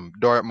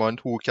Dortmund,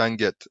 who can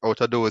get,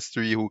 out of those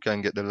 3, who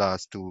can get the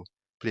last 2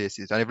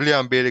 places. And if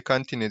Leon Bailey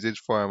continues his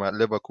form at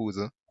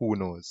Leverkusen, who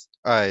knows?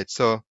 All right,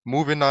 so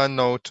moving on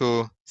now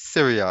to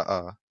Serie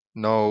A.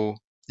 Now,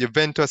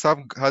 Juventus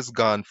has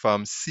gone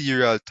from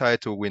serial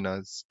title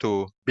winners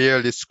to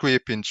barely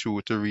scraping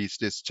through to reach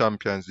this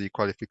Champions League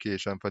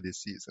qualification for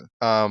this season.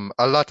 A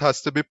lot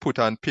has to be put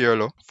on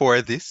Pirlo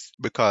for this,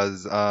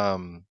 because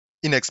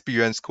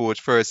inexperienced coach,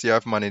 first year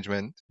of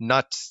management,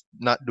 not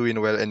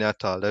doing well any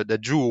at all. They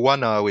drew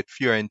 1-1 with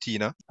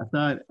Fiorentina. I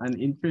thought an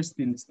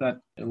interesting stat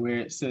where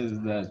it says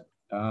that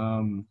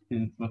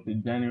since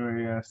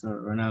January or so,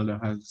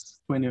 Ronaldo has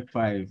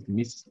 25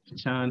 missed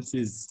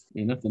chances.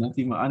 Not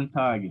even on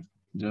target,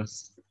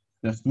 just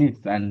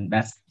missed, and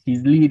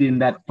he's leading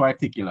that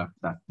particular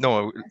stat.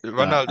 No,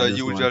 Ronaldo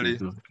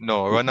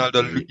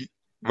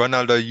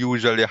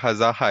usually has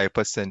a high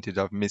percentage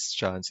of missed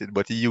chances,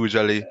 but he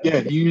usually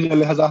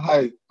has a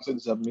high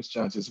percentage of missed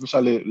chances,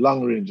 especially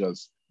long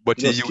rangers.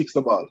 But he just kicks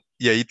the ball.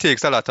 Yeah, he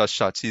takes a lot of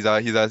shots. He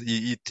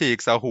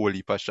takes a whole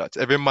heap of shots.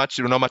 Every match,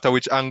 no matter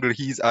which angle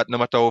he's at, no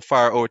matter how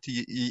far out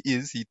he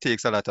is, he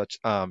takes a lot of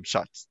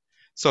shots.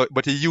 So,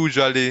 but he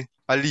usually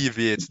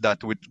alleviates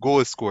that with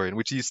goal scoring,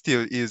 which he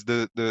still is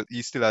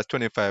he still has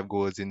 25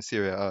 goals in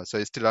Serie A, so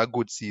it's still a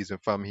good season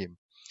from him.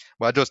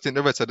 But I just think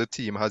the rest of the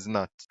team has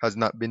not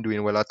been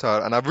doing well at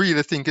all. And I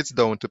really think it's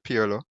down to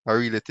Pirlo. I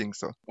really think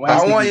so.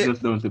 Why is it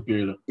just down to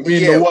Pirlo?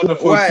 Yeah,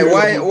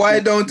 why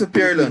down to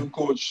Pirlo?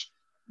 Coach.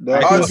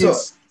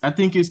 I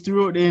think it's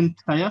throughout the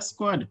entire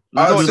squad.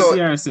 Also,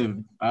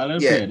 CR7.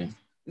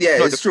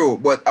 Yeah, it's true.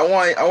 But I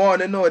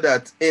want to know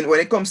that when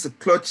it comes to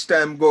clutch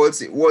time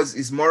goals,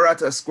 it's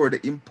Morata scored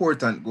the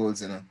important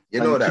goals, You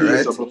know that,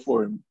 right?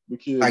 Before him.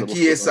 And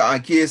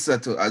Chiesa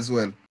too as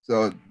well.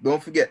 So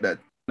don't forget that.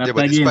 Not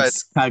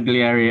against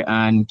Cagliari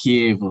and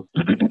Chievo.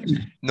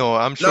 No,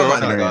 I'm sure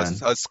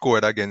Ronaldo has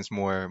scored against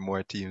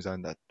more teams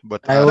than that.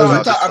 But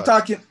I'm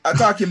talking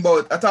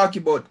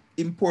about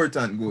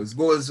important goals.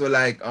 Goals were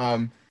like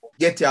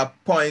get your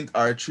point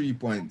or 3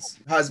 points.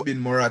 Has been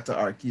Morata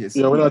or Chiesa.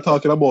 Yeah, we're not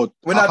talking about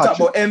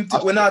empty.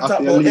 We're not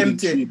talking about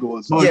empty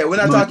goals. Yeah, we're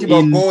not talking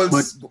about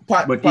goals.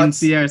 But in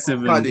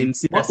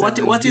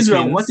CR7, what is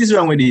wrong? What is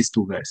wrong with these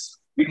two guys?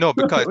 No,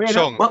 because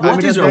Chung.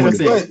 What is wrong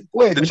with it?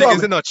 Wait, the thing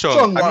is not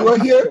Chung. You were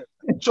here.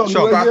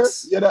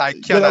 I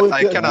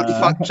cannot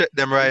fact check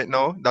them right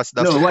now. That's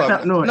in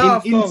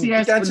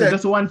CR7,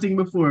 just one thing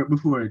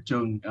before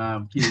Chung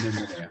killed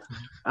them there.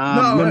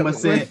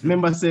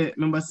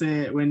 Remember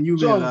say when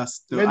Juve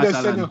lost to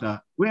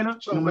Atalanta. When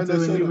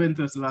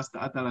Juventus lost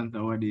to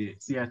Atalanta, what the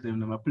CR7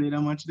 never played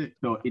a match there.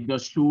 So it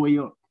just show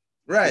you.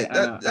 Right,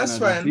 that's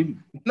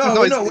fine.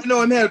 No, we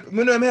know him help.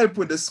 We know him help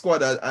with the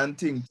squad and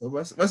things. So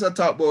what's I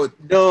talk about?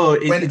 No,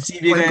 it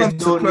seems you guys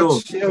don't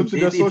know.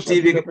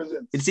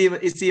 It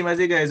seems as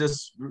you guys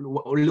just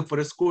look for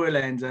the score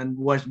lines and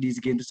watch these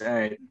games.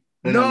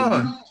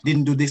 No,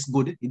 didn't do this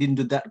good. He didn't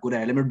do that good.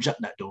 Let me jot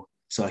that down.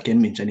 so I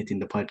can mention it in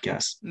the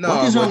podcast. No,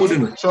 What is wrong but- with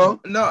you? Sean,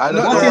 No, I no,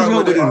 don't What know is how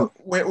wrong they with are.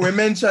 you? we're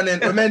mentioning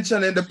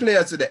the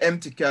players with the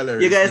empty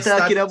calories. You guys The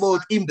talking stat-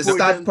 about stat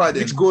important,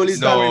 padding. which goal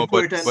is No, more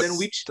but- important but- than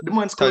which? The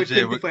man scored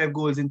Tajay, 25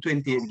 goals in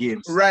 28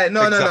 games. Right?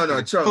 No,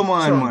 Exactly. Chung. Come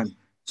on, Chung, man.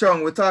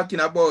 Chung, we're talking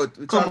about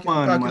Come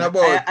on, talking man.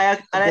 about I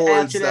goals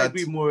actually that-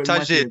 agree more with Tajay,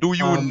 Matthew. do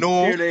you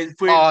know Pirlo is-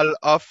 all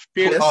of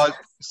Yes.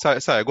 all?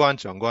 Sorry, go on,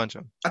 Chung. I'm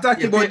talking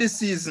Yeah, about Pirlo- this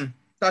season.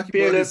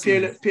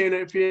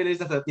 Pirlo.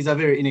 Pirlo is a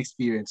very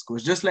inexperienced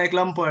coach. Just like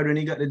Lampard when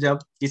he got the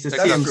job, it's the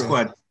Exactly. same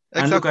squad.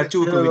 And look at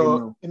Tuchel with him Pirlo,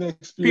 now.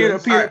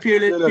 inexperienced.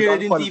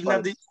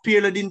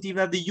 Pirlo didn't even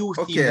have the youth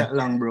Okay. team that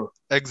long, bro.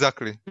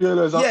 Exactly.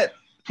 Yeah,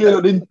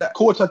 Pirlo didn't that-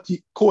 coach a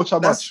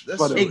that's- match that's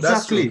for them.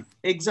 true.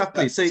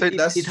 Exactly. So So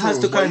it has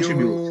to but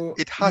contribute.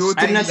 It has you to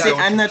think I'm not be saying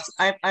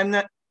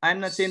down. I'm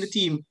not saying the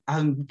team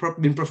hasn't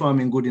been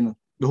performing good enough.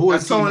 The whole That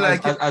team sound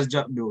like has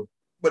dropped though.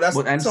 but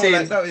but I'm sound saying-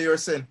 like that what you're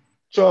saying.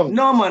 Chung,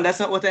 No man, that's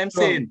not what I'm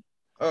saying.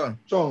 Oh,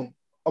 Chung,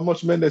 how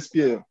much Mendes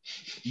pay?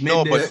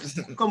 No, Mendes,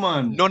 come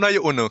on. None of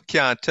you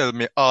can't tell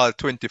me all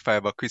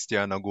 25 of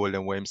Cristiano goal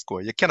and where him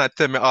score. You cannot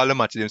tell me all the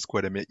matches him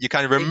score them. You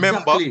can remember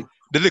Exactly.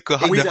 the little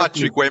the Exactly. hat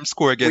trick where him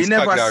score we against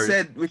never Cagliari.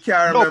 said we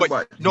can't No,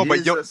 remember. but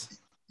Jesus.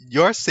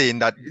 You're saying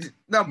that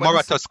No, but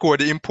Morata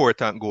scored the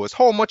important goals.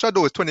 How much are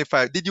those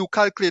 25? Did you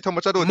calculate how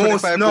much are those most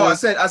 25 no,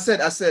 goals?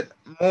 I said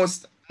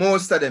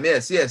most of them.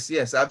 Yes. I've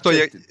So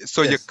checked it.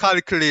 you Yes.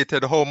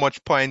 calculated how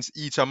much points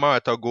each of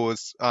Morata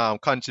goals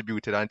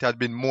contributed, and it had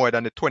been more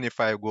than the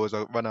 25 goals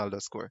of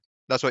Ronaldo scored.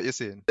 That's what you're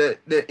saying.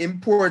 the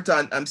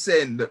important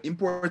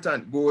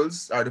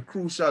goals are the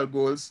crucial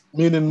goals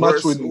Meaning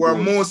match winning were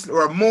goals.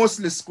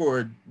 mostly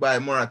scored by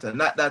Morata.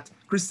 Not that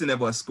Christie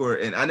never scored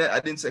any. And I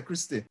didn't say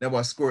Christie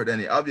never scored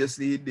any.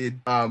 Obviously he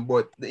did.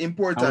 But the I'm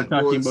important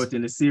talking goals. about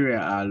in the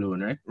Syria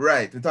alone, right?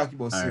 Right, we're talking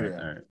about All Syria.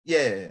 right, all right.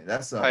 Yeah,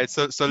 that's all. All right,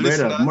 so Brother,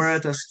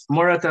 listeners,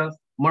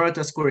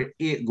 Morata scored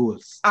 8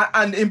 goals.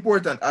 And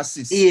important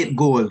assists. 8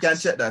 goals. You can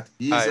check that.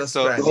 Jesus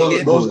so- Christ. Those,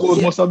 Eight those goals.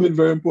 goals must have been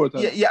very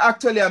important. Yeah,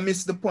 actually I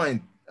missed the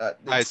point.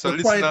 Aye, so the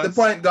listeners-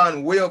 point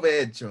gone way over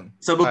head, Chung.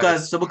 So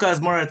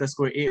because Morata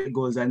scored 8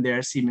 goals and they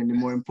are seemingly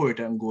more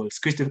important goals,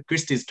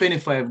 Christie's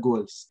 25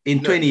 goals in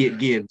No. 28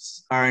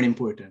 games aren't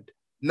important.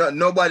 No,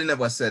 nobody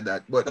never said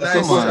that. But That's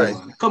nice Come on, try.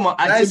 man. Come on.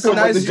 Nice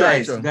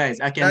try, Chung. Guys,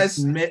 I can Nice-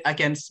 smell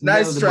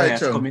nice the try, bias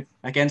Chung. coming.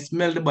 I can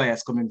smell the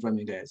bias coming from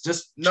you guys.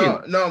 Just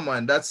chill. No,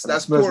 man, that's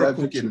Smells poor like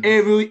cooking.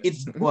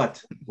 It's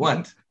what?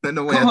 What?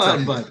 No way Come at all.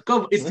 on, bud.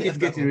 Come, it's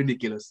getting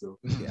ridiculous though.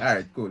 Okay, all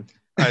right, cool.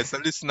 all right, so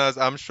listeners,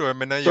 I'm sure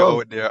many of you Chung,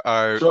 out there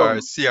are Chung,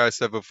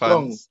 CR7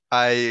 fans.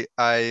 I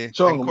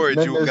Chung, encourage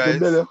Mendes you guys.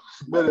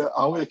 better,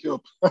 I'll wake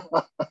you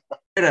up.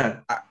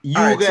 Brother, you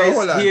All right, so guys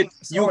hold on. hate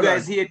So you hold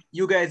guys on. hate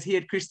you guys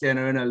hate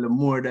Cristiano Ronaldo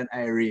more than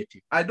I rate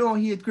him. I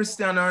don't hate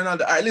Cristiano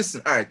Ronaldo. All right,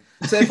 listen. All right.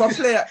 So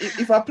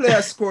if a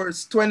player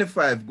scores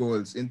 25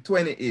 goals in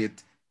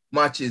 28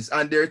 matches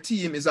and their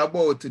team is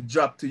about to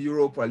drop to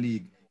Europa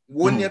League,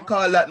 wouldn't you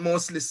call that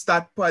mostly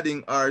stat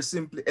padding or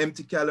simply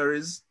empty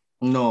calories?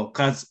 No,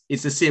 because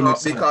it's the same with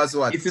Salah. Because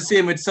what? It's the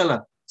same with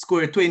Salah.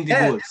 Scored 20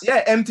 goals.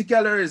 Yeah, empty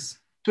calories.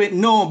 20,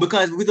 no,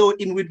 because without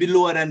him would be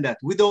lower than that.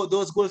 Without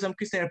those goals from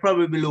Cristiano,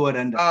 probably be lower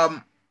than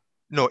that.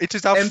 No, it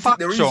is a Empty, fact,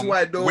 the reason Chung,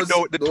 why those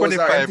without the are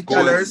 25 empty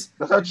goals. calories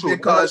That's not true.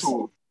 because That's not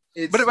true.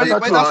 it's But That's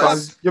not true.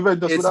 because Because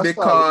Juventus it's would have started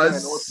with 9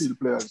 because- outfield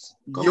players.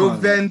 Come on.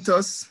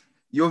 Juventus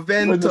would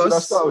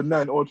have started with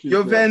 9 outfield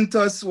players.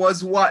 Juventus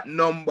was what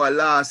number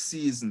last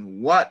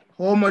season?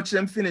 How much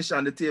them finish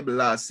on the table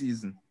last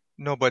season?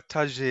 No, but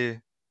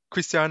Tajay,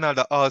 Cristiano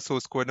Ronaldo also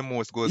scored the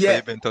most goals Yeah.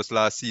 for Juventus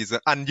last season,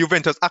 and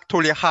Juventus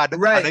actually had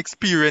Right. an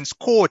experienced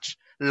coach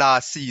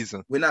last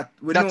season. We That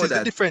know is the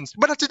that. difference.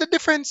 But that is the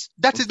difference.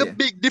 That is the Okay.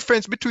 big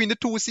difference between the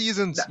two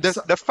seasons. That's-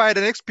 The fight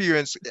and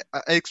experience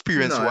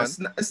No, one.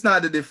 it's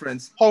not the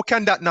difference. How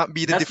can that not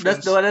be the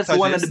difference? That's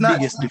one of the It's not-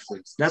 biggest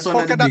difference. That's How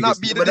one of the can that not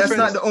biggest be the But that's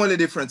difference? not the only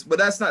difference. But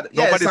that's not.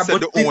 Nobody it's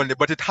said not- the only,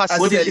 but it has I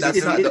to But be. said it- that's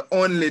it- not it- the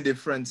only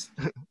difference.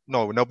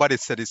 No, nobody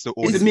said it's the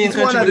only. It's the main It's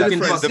one of the contributing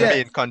It's difference, the factor. yeah.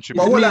 main But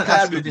contributor. hold main on, has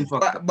to contributing be.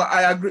 factor. But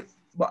I agree.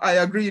 But I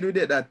agreed with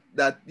it that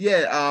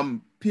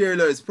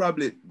Pirlo is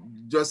probably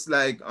just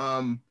like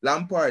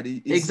Lampard.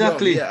 He's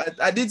Exactly. young. Yeah,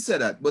 I did say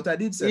that. But I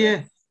did say Yeah.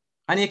 that.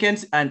 And you can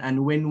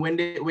and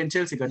when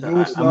Chelsea got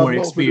Youths a now more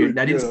know experienced,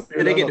 what to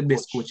do. they Yeah, get the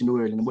best coach. coach in the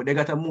world, but they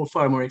got a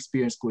far more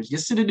experienced coach. You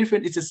see the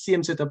difference? It's the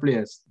same set of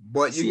players.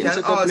 But you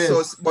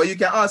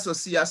can also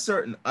see a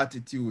certain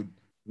attitude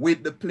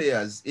with the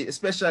players,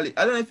 especially.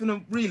 I don't know if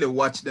you really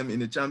watch them in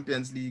the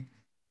Champions League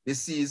this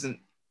season.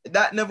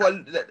 That never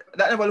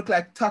look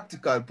like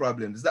tactical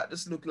problems. That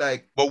just look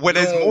like. But when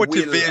it's no will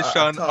motivation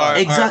at all.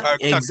 or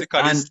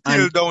tactical, it's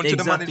still down to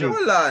the exactly. manager.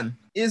 Hold on,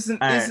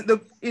 isn't Alright.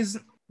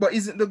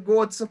 the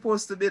goat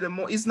supposed to be the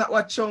more? Isn't that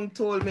what Chung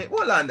told me?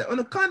 Hold on,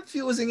 on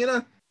confusing, you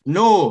know.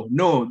 No.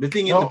 The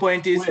thing is, No, the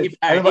point is, wait.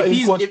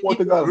 if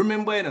Portugal.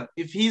 remember,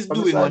 if he's On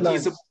the doing what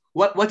sidelines. he's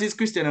what is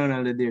Cristiano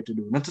Ronaldo there to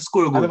do? Not to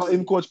score I never goals.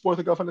 him coach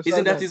Portugal from the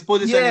Isn't that sideline. his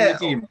position in Yeah. the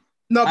team?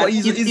 No, but And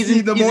isn't he the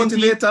isn't he-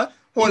 motivator?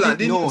 Hold on,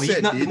 didn't you he's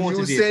say? not the Didn't you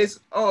motivator. say?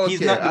 Oh, He's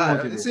okay. not the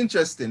motivator. It's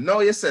interesting.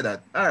 No, you said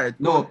that. All right.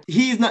 Cool. No,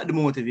 he's not the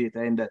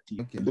motivator in that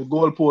team. Okay. The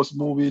goalpost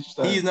move each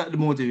time. He's not the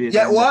motivator.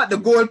 Yeah, in what?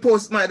 that The team.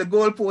 goalpost, mate, the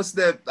goalpost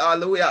there all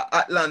the way at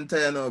Atlanta,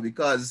 you know,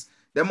 because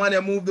the man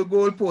they move the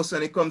goalpost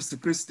when it comes to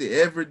Christie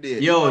every day.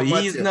 Yo, You know,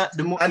 he's Matthew. not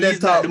the And then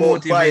he's not talk the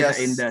about motivator bias.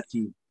 in that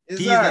team. It's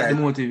He's all not the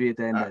right. motivator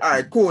in that All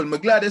right, team. cool. I'm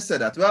glad they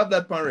said that. We have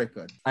that on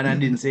record. And I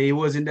didn't say he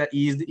was in that.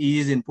 He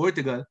is in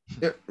Portugal.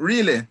 Yeah,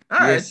 really? All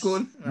right, Yes, cool.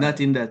 All not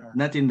right. in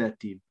that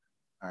team.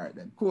 All right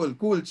then.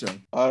 Cool,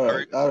 Chung. All I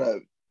right, all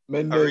right. I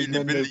Mendes, really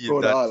Mendes, believe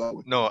throw the that. all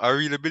out. No, I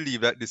really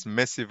believe that this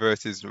Messi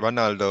versus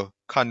Ronaldo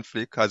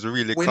conflict has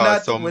really We're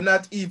caused not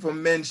some.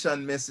 even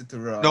mention Messi to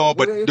Raw. No,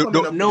 but Where are you do-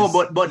 coming do- up No, with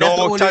this? but that's the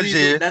No, only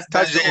reason. That's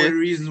the Tajay, only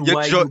reason you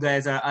why ju- you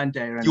guys are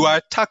anti-Ronaldo. You are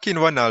attacking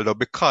Ronaldo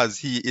because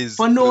he is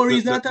For no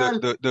reason at all.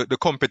 the We're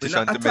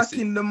competition not to Messi.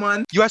 attacking the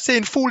man. You are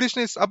saying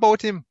foolishness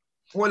about him.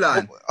 Hold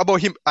on. About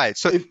him. Alright,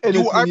 so If you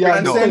anything, are you I'm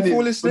are no. saying defending for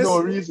foolishness. no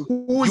reason.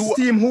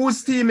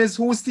 Whose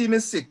team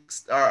is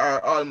sixth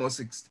or almost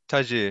sixth?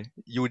 Tajay,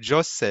 you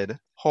just said,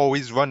 how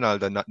is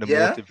Ronaldo not the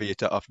Yeah?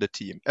 motivator of the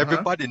team? Uh-huh.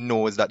 Everybody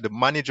knows that the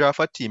manager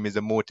of a team is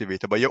a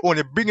motivator, but you're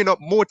only bringing up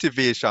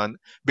motivation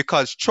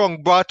because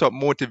Chung brought up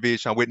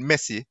motivation with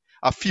Messi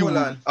Hold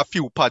on. a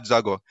few pods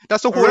ago.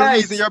 That's the whole Right,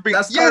 reason you're bringing.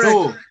 that's Yes. correct.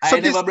 No, So I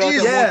never this brought is-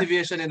 up Yeah.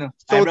 motivation, you know.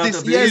 So I brought this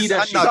up is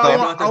leadership. another- I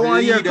brought up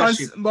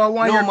leadership. but I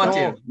want No, your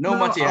Mateo. No,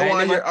 Mateo.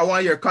 I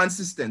want your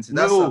consistency.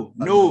 That's all.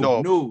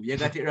 No. You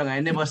got it wrong.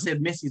 I never said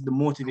Messi is the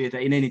motivator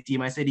in any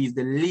team. I said he's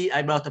the lead.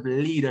 I brought up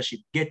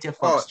leadership. Get your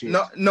facts Oh, straight.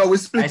 no, we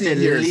split I it said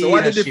here. So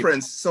what the leadership.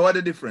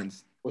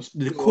 difference?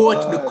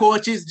 The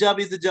coach's job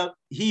is the job.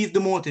 He's the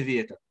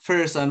motivator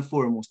first and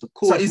foremost. The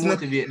So coach is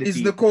motivate the is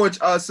team. the coach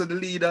also the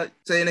leader?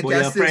 So you But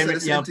can still say the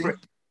same thing.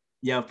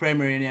 you have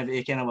primary and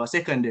you have a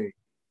secondary.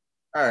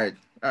 All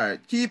right.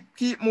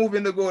 Keep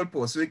moving the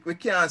goalposts. We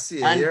can't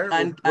see it here.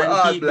 And We're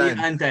all keep being blind.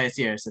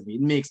 anti-CR7.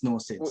 It makes no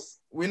sense.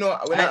 We're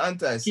not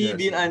anti. Keep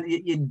being and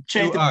you're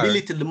trying You to are.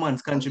 belittle the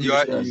man's contribution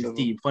You are. to his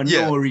team for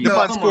Yeah, no the reason.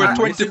 man Come scored on,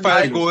 this is 25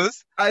 ridiculous.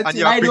 goals, I and think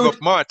you I bring don't-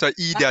 up Marta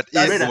idiot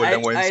 8 Brother, goal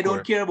and one I score.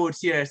 don't care about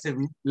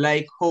CR7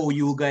 like how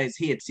you guys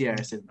hate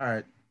CR7. All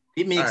right.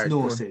 It makes Alright,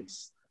 no cool.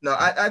 sense. No,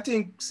 I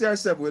think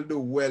CR7 will do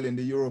well in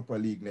the Europa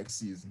League next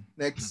season.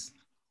 Next.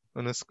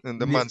 And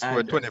the man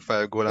scored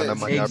 25 goals, and the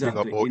man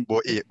Exactly. bring up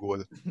about 8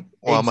 goals.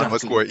 One man will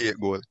Exactly. score 8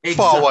 goals.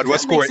 Exactly. Forward will That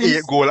score makes 8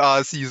 sense. goals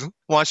all season.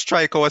 One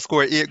striker will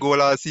score 8 goals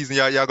all season.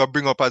 You're going to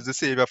bring up as the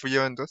savior for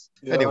Juventus.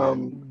 Yeah, Anyway.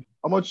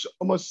 how much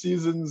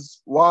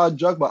seasons? Why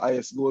Drogba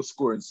highest goal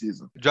scoring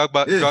season?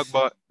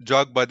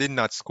 Drogba did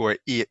not score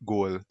 8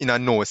 goals in a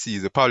no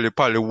season.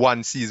 Probably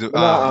one season. Me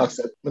never ask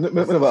that. Me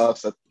never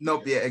ask that.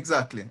 Nope, yeah,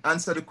 exactly.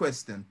 Answer the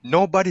question.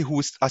 Nobody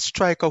who's a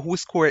striker who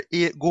scored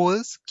 8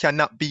 goals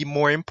cannot be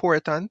more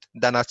important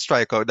than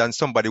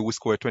somebody who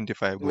scored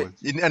 25 goals.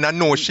 In a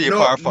no shape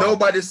or form.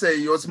 Nobody say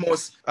he was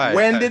most.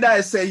 Did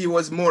I say he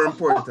was more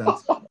important?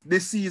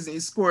 This season he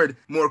scored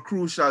more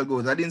crucial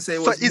goals. I didn't say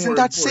it was So isn't more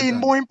that important. saying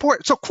more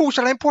important? So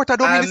crucial and important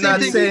don't mean I'm the same not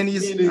thing. saying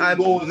he's. Alright,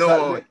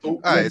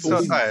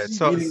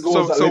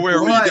 so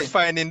we're Why?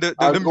 redefining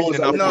the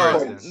meaning of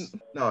words.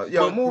 No,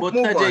 yeah, move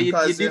Tajay, on. you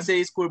 'cause, did say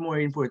he scored more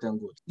important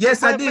goals.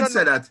 yes, I did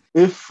say that.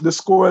 If the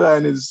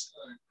scoreline is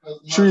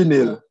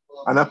 3-0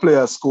 and a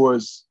player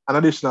scores an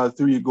additional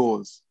 3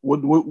 goals,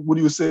 would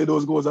you say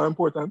those goals are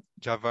important?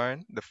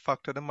 Javarn, the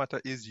fact of the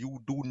matter is you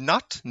do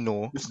not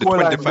know The the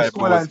 25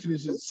 scoreline goals.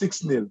 finishes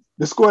 6-0.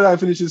 The scoreline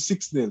finishes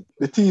 6-0.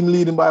 The team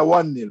leading by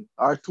 1-0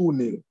 or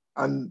 2-0,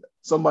 and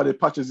somebody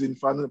patches in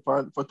for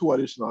 2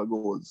 additional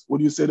goals.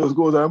 Would you say those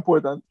goals are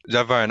important?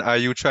 Javarn, are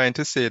you trying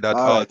to say that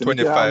All right, then if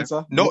you 25?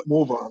 answer, No,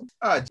 move on.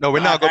 no, we're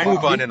not going to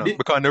move on, didn't-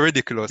 because they're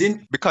ridiculous.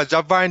 didn't- Because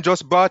Javarn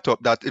just brought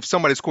up that if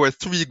somebody scores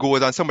 3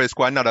 goals and somebody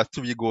scores another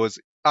 3 goals,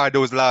 are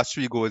those last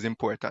 3 goals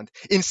important?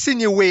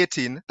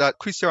 Insinuating that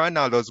Cristiano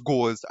Ronaldo's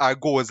goals are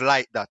goals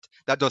like that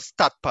just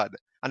stat pad.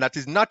 And that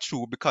is not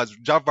true because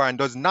Javarn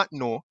does not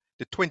know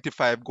the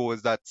 25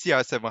 goals that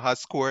CR7 has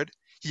scored.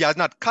 He has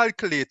not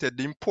calculated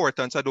the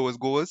importance of those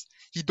goals.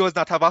 He does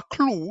not have a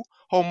clue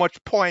how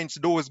much points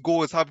those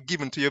goals have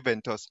given to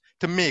Juventus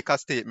to make a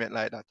statement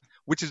like that,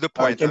 which is the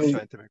point I'm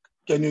trying to make.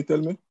 Can you tell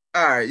me?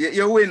 All right,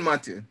 you win,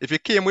 Matthew. If you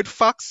came with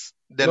facts,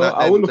 then No,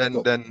 I will look it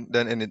up.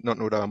 then it not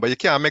know that one. But you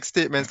can't make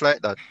statements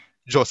like that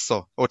just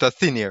so out of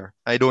thin air.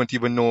 I don't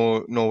even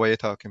know what you're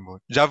talking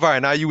about.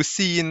 Javarn, are you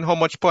seeing how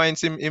much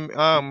points in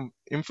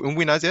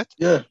winners yet?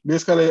 Yeah,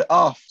 basically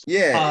half.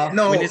 Yeah,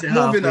 no, when you say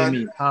half, moving what do you on.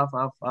 mean? Half.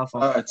 All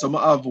right, so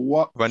I have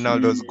what?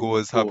 Ronaldo's 3,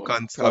 goals have 4,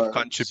 5,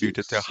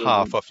 contributed 6, to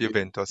half 7, of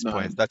Juventus 9,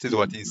 points. That is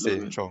what he's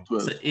 11, saying, Chong.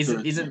 12, So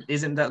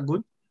isn't that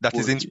good? That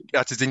is 14.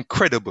 that is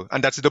incredible,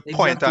 and that's the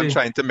point I'm Exactly.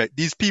 trying to make.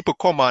 These people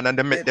come on and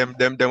they make them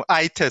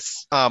eye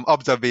test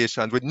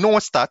observations with no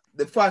stat.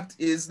 The fact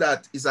is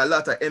that it's a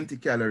lot of empty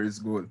calories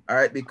goal. All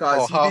right,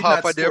 because he How did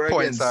half not of their score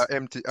points are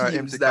against empty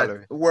teams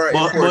calories. that were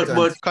But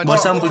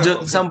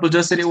important. sample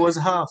just said it was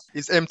half.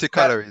 It's empty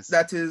calories.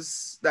 That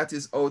is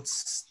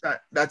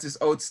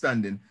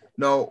outstanding.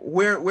 Now,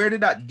 where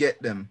did that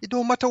get them? It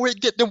don't matter where it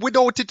get them.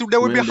 Without it, there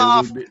will be Well, they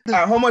half. will be-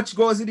 How much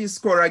goals did he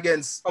score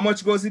against? How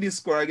much goals did he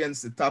score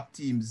against the top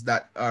teams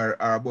that are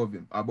above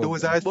him?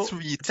 Those them? are But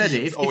 3 Teddy,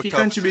 teams if out he of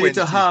contributed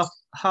 20. to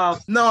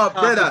half No, the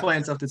brother.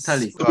 points of the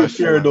tally. To be Gosh,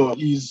 fair man. though,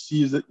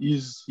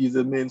 he's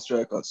a main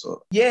striker.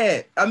 So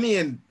Yeah, I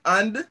mean,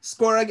 and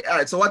score again. All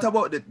right, so what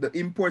about the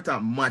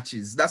important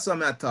matches? That's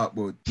what I'm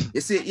talking about.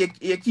 You see,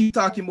 you keep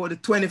talking about the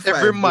 25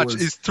 Every match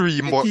goals. is 3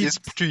 You more keep- is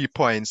 3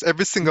 points.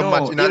 Every single No,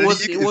 match in a it was-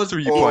 league it is was-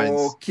 3 it-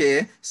 points.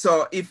 Okay,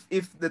 so if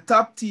the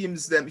top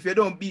teams them, if you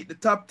don't beat the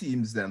top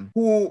teams them,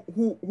 who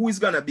is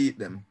gonna beat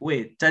them?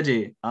 Wait,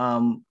 Taji,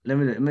 let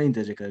me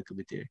interject a little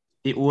bit here.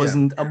 It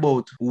wasn't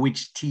about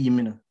which team,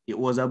 you know. It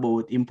was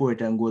about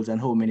important goals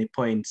and how many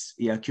points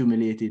he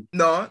accumulated.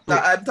 No, So,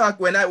 I'm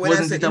talking when I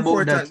wasn't say it about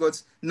important that?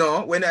 goals.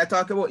 No, when I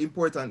talk about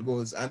important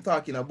goals, I'm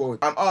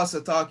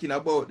also talking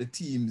about the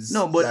teams.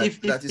 No, but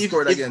that he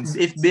scored against.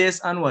 if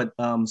based on what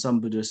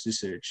Sambo just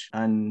researched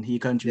and he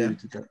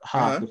contributed to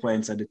half the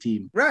points of the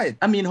team, Right.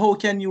 I mean, how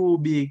can you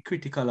be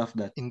critical of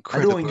that?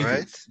 Incredible, I don't get right?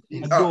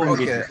 it. I don't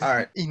get Okay, it. all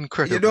right.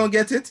 Incredible. You don't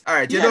get it? All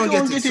right, you Yeah, I don't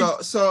don't get get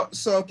it.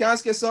 So can I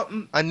ask you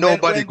something? And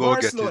nobody when go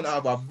get Barcelona it.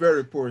 have a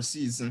very poor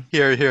season.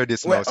 Hear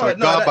this now. So we're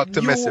going back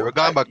to Messi. We're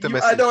going back to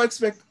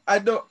Messi.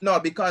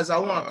 Because I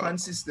want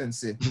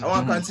consistency. I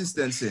want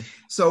consistency.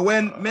 So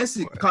when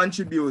Messi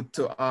contribute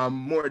to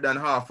more than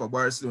half of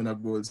Barcelona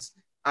goals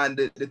and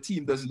the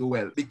team doesn't do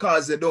well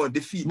because they don't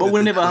defeat. But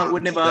we never had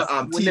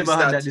teams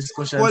that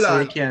discussion, Hold so on.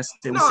 we can't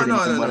say anything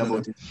bad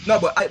about it. No,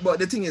 but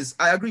the thing is,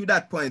 I agree with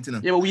that point, you know.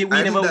 Yeah, but we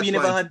I agree with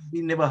that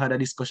never had a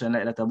discussion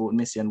like that about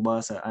Messi and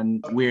Barca,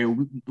 and where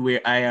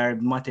I or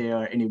Mate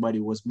or anybody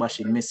was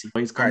bashing Messi for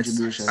his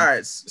contribution. All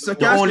right. So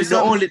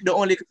the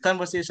only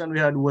conversation we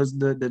had was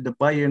the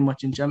Bayern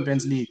match in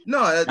Champions League.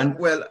 No, and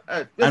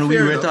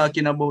we were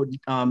talking about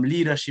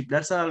leadership.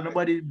 That's all.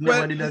 Nobody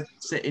did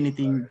say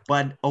anything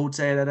bad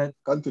outside of that.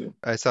 continue.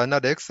 All right, so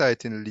another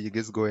exciting league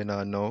is going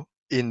on now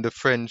in the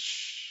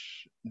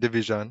French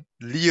division.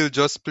 Lille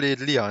just played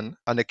Lyon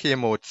and they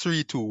came out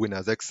 3-2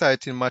 winners.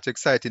 Exciting match,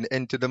 exciting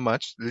end to the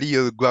match.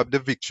 Lille grabbed the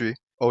victory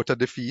out of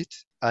defeat.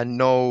 And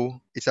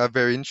now it's a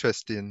very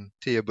interesting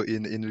table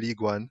in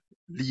League One.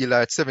 Lille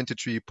are at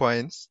 73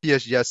 points,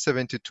 PSG at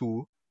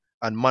 72,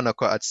 and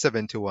Monaco at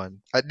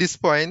 71. At this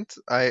point,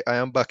 I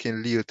am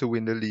backing Lille to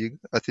win the league.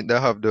 I think they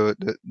have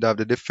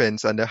the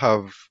defense and they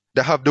have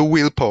the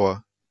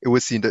willpower. It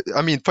was seen that,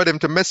 I mean, for them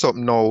to mess up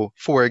now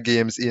 4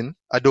 games in,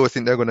 I don't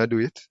think they're gonna do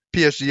it.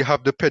 PSG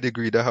have the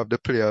pedigree, they have the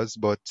players,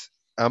 but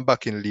I'm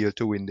backing Lille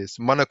to win this.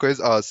 Monaco is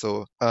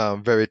also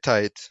very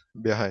tight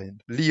behind.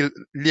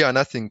 Lyon,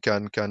 I think,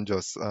 can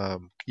just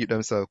keep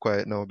themselves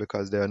quiet now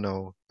because they're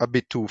now a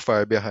bit too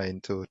far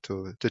behind to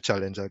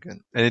challenge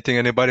again. Anything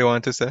anybody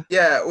want to say?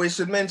 Yeah, we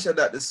should mention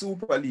that the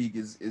Super League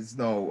is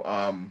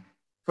now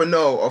for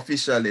now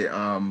officially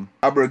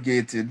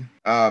abrogated.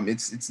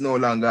 It's no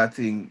longer a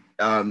thing.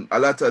 A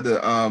lot of the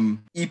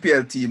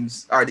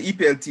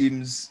EPL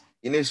teams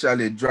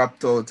initially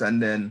dropped out,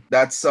 and then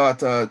that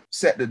sort of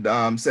set a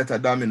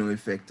domino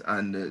effect,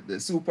 and the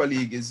Super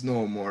League is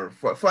no more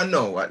for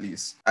now, at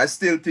least. I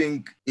still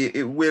think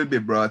it will be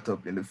brought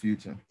up in the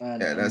future.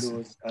 And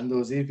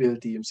those EPL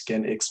teams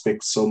can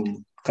expect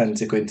some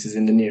consequences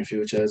in the near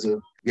future as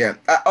well. Yeah.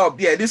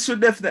 This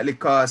should definitely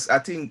cause. I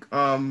think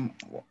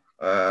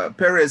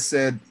Perez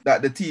said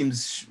that the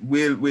teams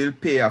will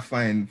pay a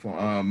fine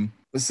for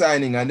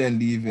signing and then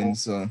leaving,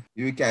 so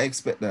you can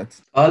expect that.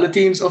 All the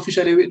teams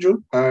officially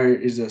withdrew, or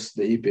is just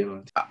the EPL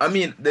one? I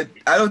mean,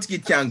 I don't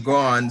think it can go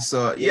on.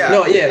 So yeah.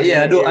 No,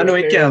 yeah. I know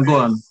it can go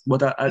on,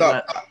 but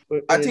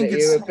I think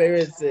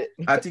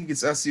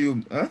it's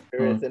assumed. Huh?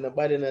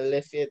 Nobody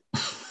left yet.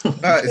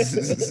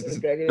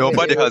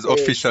 Nobody has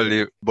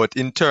officially, but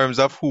in terms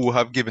of who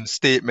have given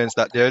statements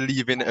that they're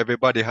leaving,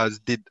 everybody has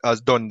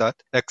done that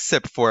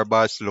except for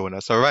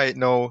Barcelona. So right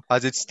now,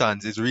 as it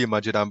stands, it's Real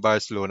Madrid and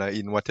Barcelona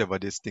in whatever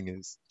this thing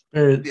is.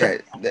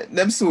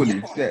 Them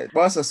solely. Yeah,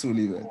 Barca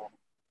solely, man.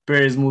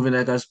 Perez moving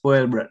like a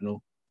spoiled brat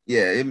now.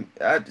 Yeah,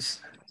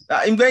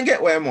 I'm going to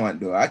get what I want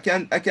though. I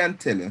can't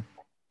tell you.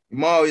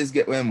 I'm always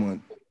get what I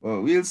want.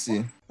 Well, we'll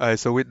see. Alright,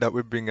 so with that,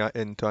 we bring an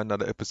end to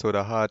another episode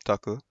of Hard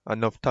Tackle.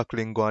 Enough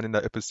tackling going in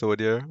that episode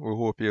here. We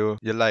hope you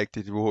liked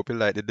it. We hope you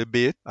liked the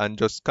debate. And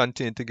just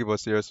continue to give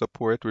us your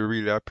support. We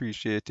really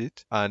appreciate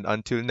it. And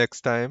until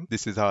next time,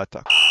 this is Hard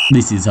Tackle.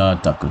 This is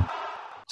Hard Tackle.